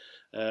mistakes.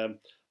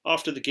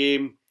 After the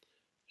game,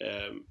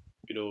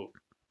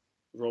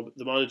 Rob,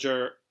 the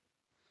manager,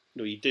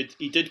 he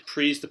did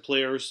praise the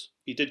players.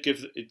 He did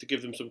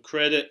give them some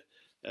credit.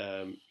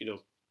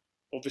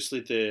 Obviously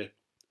the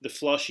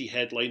flashy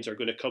headlines are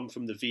going to come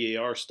from the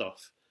VAR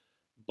stuff,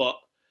 but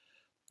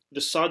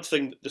the sad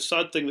thing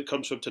that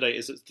comes from tonight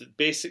is that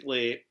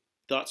basically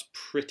that's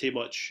pretty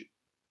much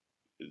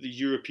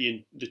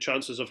the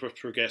chances of us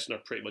progressing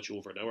are pretty much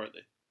over now, aren't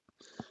they?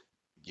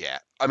 Yeah,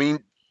 I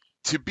mean,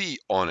 to be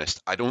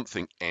honest, I don't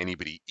think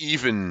anybody,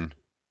 even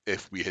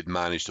if we had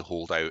managed to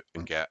hold out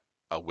and get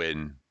a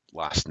win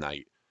last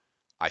night,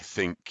 I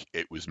think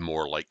it was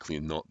more likely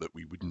than not that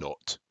we would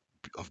not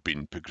have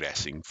been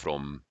progressing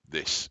from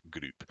this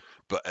group.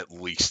 But at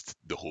least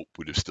the hope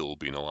would have still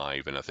been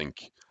alive. And I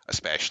think,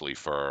 especially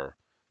for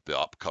the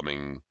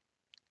upcoming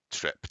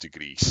trip to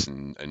Greece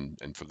and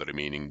for the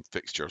remaining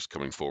fixtures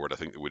coming forward, I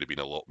think there would have been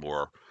a lot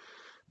more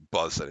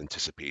buzz and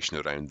anticipation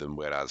around them,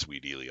 whereas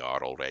we really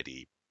are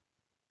already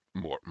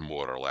more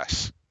or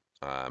less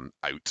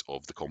out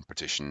of the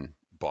competition,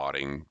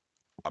 barring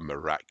a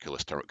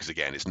miraculous turn. Because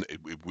again,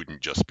 it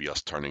wouldn't just be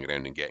us turning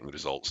around and getting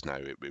results now.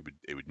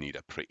 It would need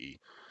a pretty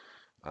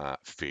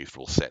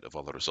favourable set of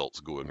other results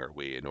going our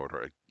way in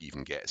order to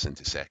even get us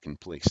into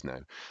second place now.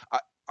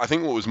 I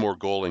think what was more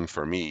galling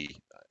for me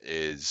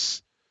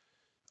is,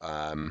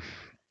 um,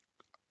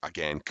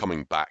 again,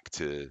 coming back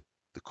to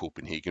the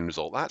Copenhagen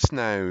result. That's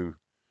now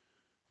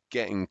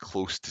getting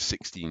close to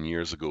 16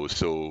 years ago.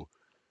 So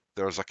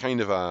there's a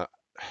kind of a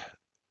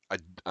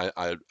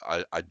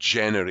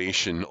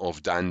generation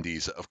of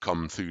dandies that have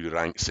come through the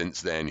ranks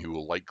since then who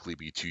will likely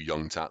be too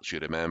young to actually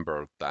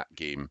remember that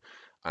game.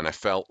 And I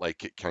felt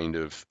like it kind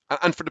of,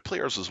 and for the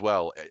players as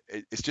well,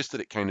 it's just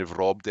that it kind of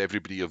robbed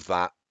everybody of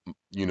that,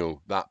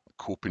 that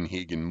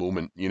Copenhagen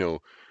moment,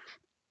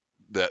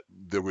 that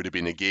there would have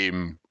been a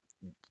game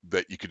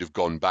that you could have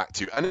gone back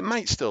to, and it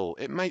might still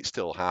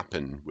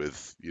happen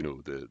with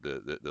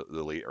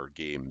the later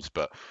games,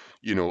 but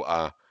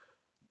a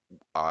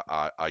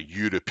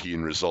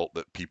European result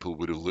that people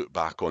would have looked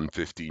back on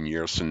 15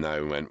 years from now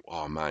and went,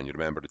 oh man, you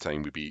remember the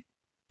time we beat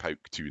PAOK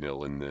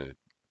 2-0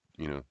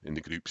 in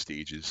the group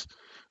stages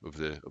of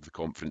the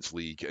Conference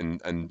League,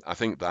 and I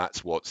think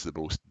that's what's the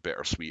most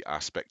bittersweet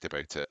aspect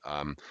about it.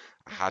 I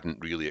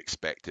hadn't really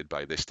expected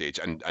by this stage,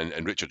 and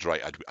Richard's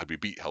right. Had we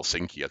beat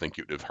Helsinki, I think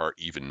it would have hurt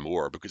even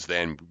more, because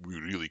then we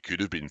really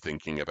could have been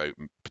thinking about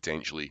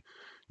potentially,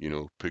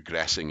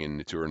 progressing in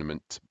the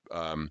tournament,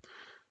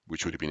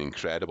 which would have been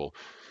incredible.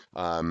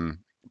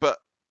 But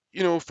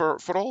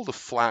for all the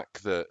flack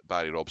that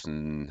Barry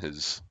Robson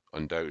has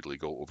undoubtedly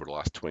got over the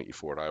last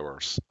 24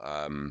 hours,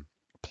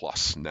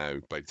 plus now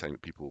by the time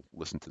that people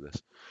listen to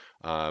this,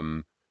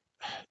 um,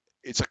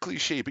 it's a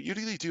cliche, but you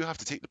really do have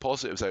to take the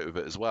positives out of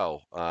it as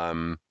well.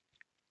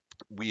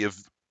 We have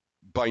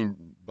by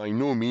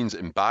no means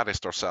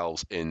embarrassed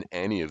ourselves in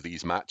any of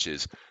these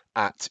matches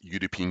at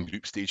European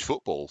group stage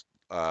football.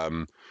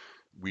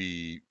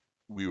 We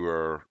we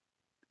were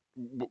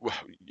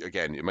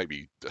again, it might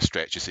be a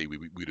stretch to say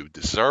we would have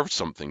deserved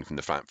something from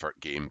the Frankfurt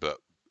game, but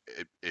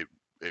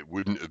it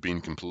wouldn't have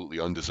been completely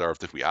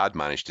undeserved if we had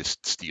managed to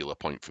steal a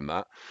point from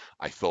that.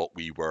 I thought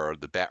we were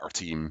the better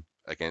team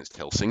against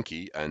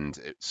Helsinki, and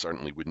it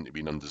certainly wouldn't have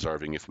been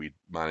undeserving if we'd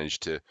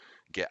managed to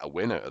get a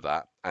win out of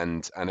that.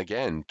 And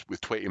again, with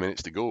 20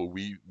 minutes to go,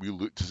 we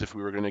looked as if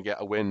we were going to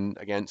get a win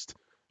against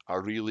a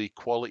really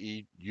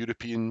quality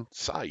European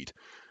side.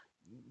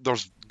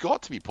 There's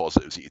got to be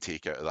positives that you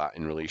take out of that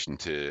in relation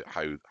to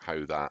how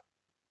that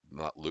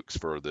looks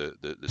for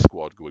the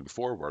squad going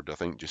forward. I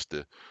think just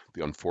the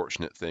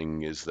unfortunate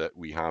thing is that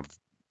we have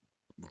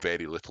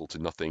very little to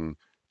nothing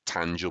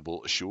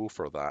tangible to show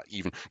for that.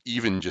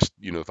 Even just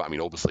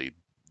obviously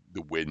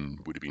the win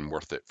would have been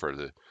worth it for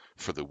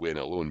the win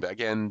alone. But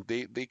again,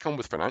 they come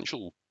with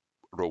financial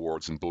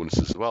rewards and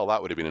bonuses as well.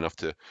 That would have been enough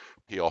to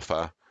pay off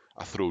a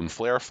thrown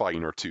flare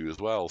fine or two as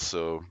well.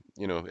 So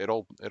it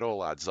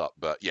all adds up.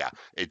 But yeah,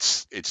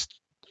 it's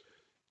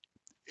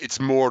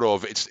more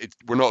of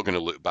we're not going to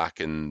look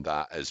back in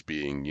that as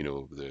being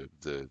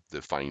the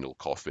final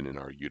coffin in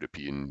our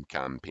European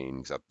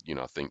campaigns. I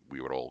think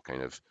we were all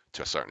kind of,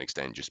 to a certain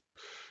extent, just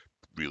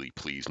really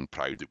pleased and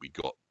proud that we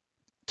got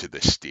to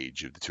this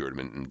stage of the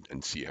tournament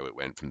and see how it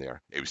went from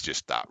there. It was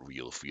just that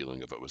real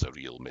feeling of it was a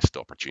real missed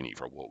opportunity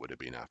for what would have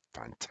been a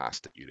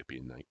fantastic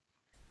European night.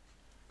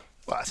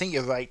 Well, I think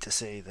you're right to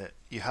say that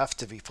you have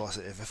to be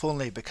positive, if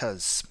only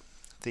because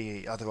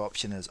the other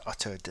option is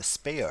utter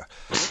despair.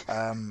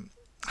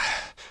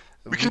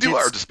 We can do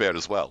utter despair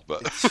as well,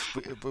 but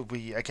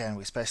we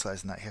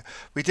specialise in that here.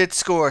 We did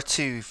score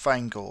 2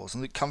 fine goals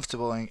and looked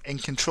comfortable and in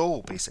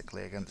control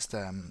basically against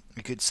a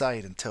good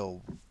side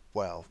until,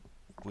 well,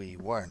 we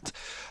weren't.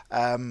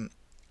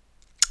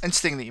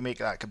 Interesting that you make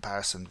that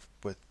comparison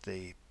with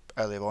the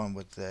earlier on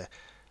with the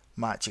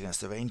match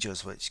against the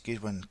Rangers, which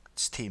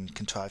Goodwin's team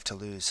contrived to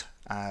lose.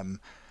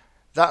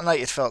 That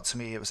night, it felt to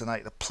me it was a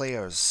night the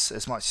players,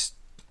 as much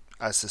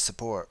as the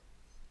support,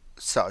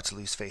 started to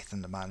lose faith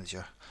in the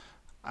manager.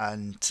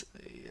 And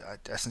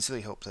I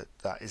sincerely hope that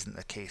that isn't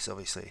the case,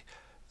 obviously,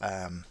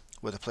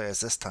 with the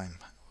players this time,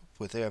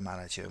 with their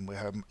manager, and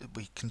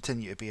we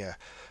continue to be a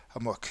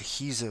more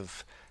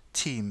cohesive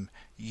team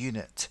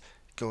unit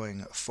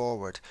going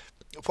forward.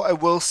 What I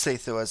will say,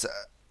 though, is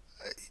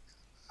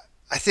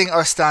I think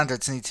our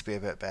standards need to be a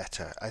bit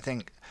better. I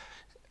think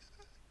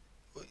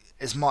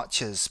as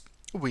much as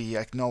we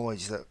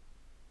acknowledge that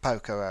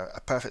PAOK are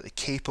a perfectly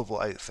capable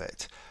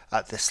outfit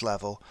at this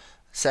level,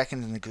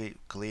 second in the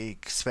Greek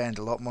League, spend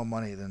a lot more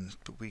money than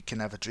we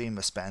can ever dream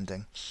of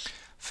spending.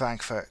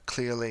 Frankfurt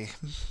clearly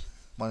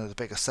one of the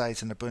biggest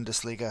sides in the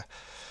Bundesliga.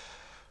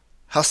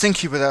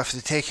 Helsinki were there for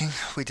the taking.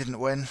 We didn't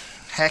win.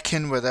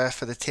 Häcken were there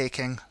for the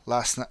taking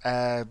last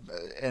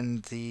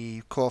in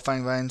the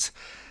qualifying rounds,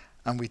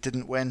 and we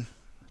didn't win.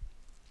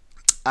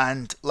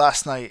 And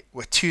last night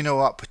we're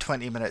 2-0 up with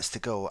 20 minutes to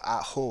go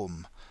at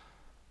home,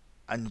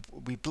 and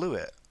we blew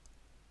it.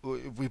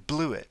 We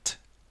blew it.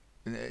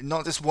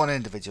 Not just one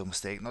individual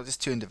mistake, not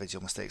just two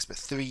individual mistakes, but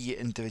three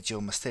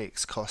individual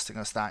mistakes costing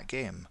us that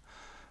game.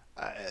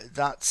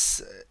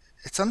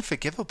 It's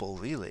unforgivable,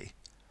 really.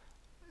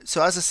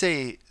 So as I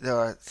say, there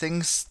are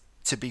things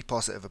to be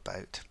positive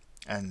about,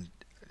 and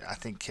I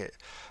think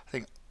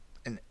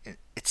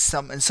it's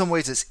in some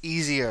ways it's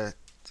easier.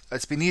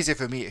 It's been easier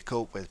for me to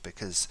cope with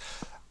because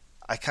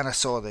I kind of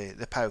saw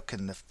the PAOK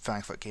and the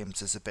Frankfurt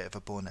games as a bit of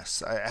a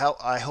bonus.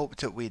 I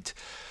hoped that we'd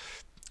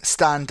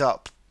stand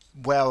up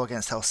well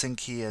against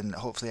Helsinki and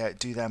hopefully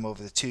outdo them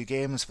over the two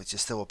games, which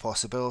is still a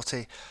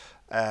possibility.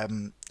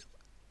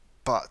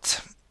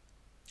 But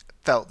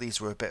felt these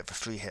were a bit of a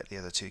free hit, the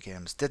other two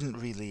games. Didn't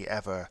really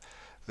ever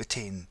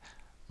retain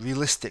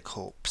realistic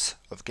hopes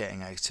of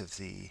getting out of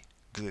the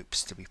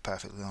groups, to be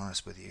perfectly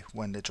honest with you,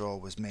 when the draw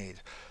was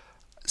made.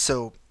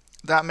 So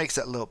that makes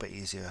it a little bit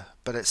easier,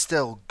 but it's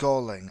still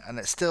galling, and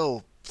it's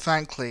still,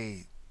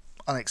 frankly,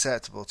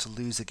 unacceptable to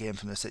lose a game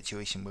from the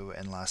situation we were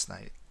in last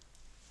night.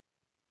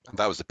 And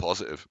that was the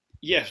positive.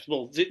 Yeah,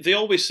 well, they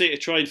always say to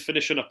try and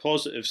finish on a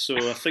positive, so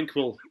I think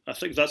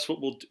that's what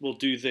we'll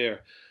do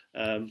there.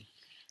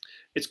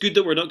 It's good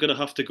that we're not going to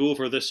have to go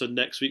over this on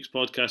next week's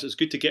podcast. It's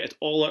good to get it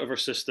all out of our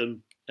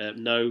system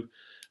now.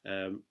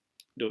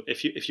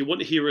 If you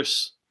want to hear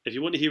us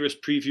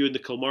previewing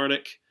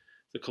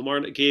the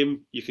Kilmarnock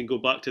game, you can go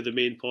back to the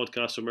main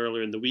podcast from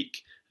earlier in the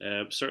week.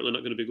 Certainly not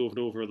going to be going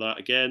over that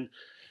again.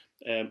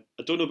 I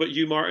don't know about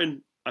you,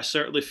 Martin. I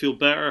certainly feel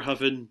better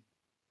having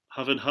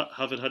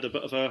had a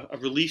bit of a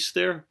release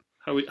there.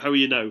 How are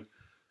you now?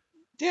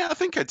 Yeah, I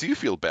think I do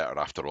feel better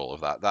after all of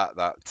that.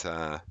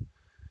 That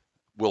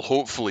will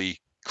hopefully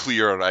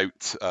clear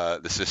out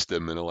the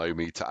system and allow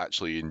me to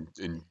actually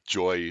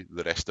enjoy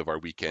the rest of our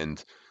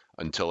weekend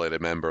until I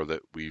remember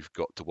that we've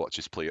got to watch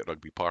us play at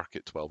Rugby Park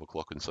at 12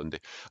 o'clock on Sunday.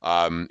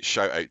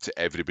 Shout out to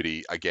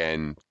everybody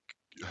again.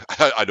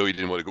 I know you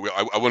didn't want to go.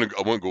 I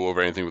won't go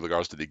over anything with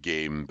regards to the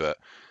game, but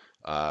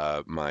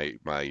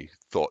my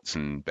thoughts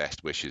and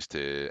best wishes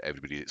to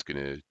everybody that's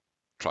going to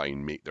try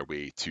and make their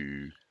way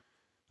to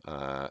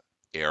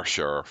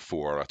Ayrshire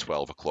for a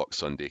 12 o'clock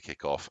Sunday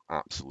kickoff.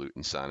 Absolute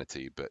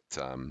insanity, but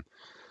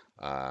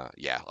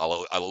yeah,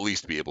 I'll at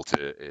least be able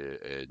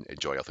to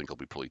enjoy. I think I'll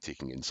be probably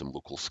taking in some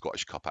local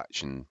Scottish Cup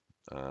action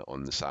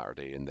on the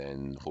Saturday, and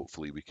then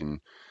hopefully we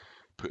can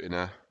put in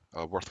a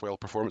worthwhile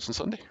performance on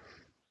Sunday.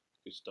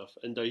 Good stuff.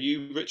 And are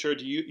you, Richard?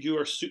 You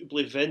are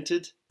suitably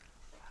vented?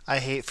 I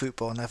hate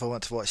football. Never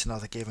want to watch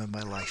another game in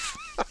my life.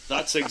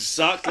 That's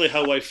exactly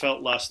how I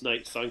felt last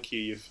night. Thank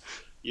you.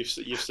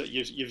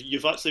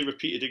 You've actually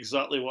repeated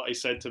exactly what I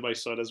said to my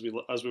son as we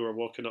were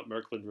walking up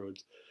Merkland Road.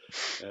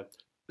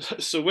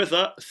 So with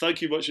that,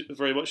 thank you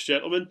very much,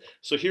 gentlemen.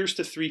 So here's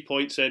to 3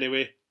 points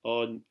anyway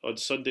on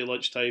Sunday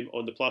lunchtime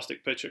on the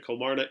plastic pitch at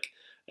Kilmarnock.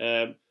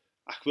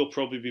 We'll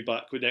probably be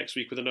back next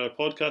week with another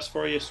podcast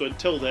for you. So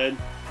until then,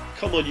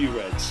 come on you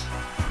Reds.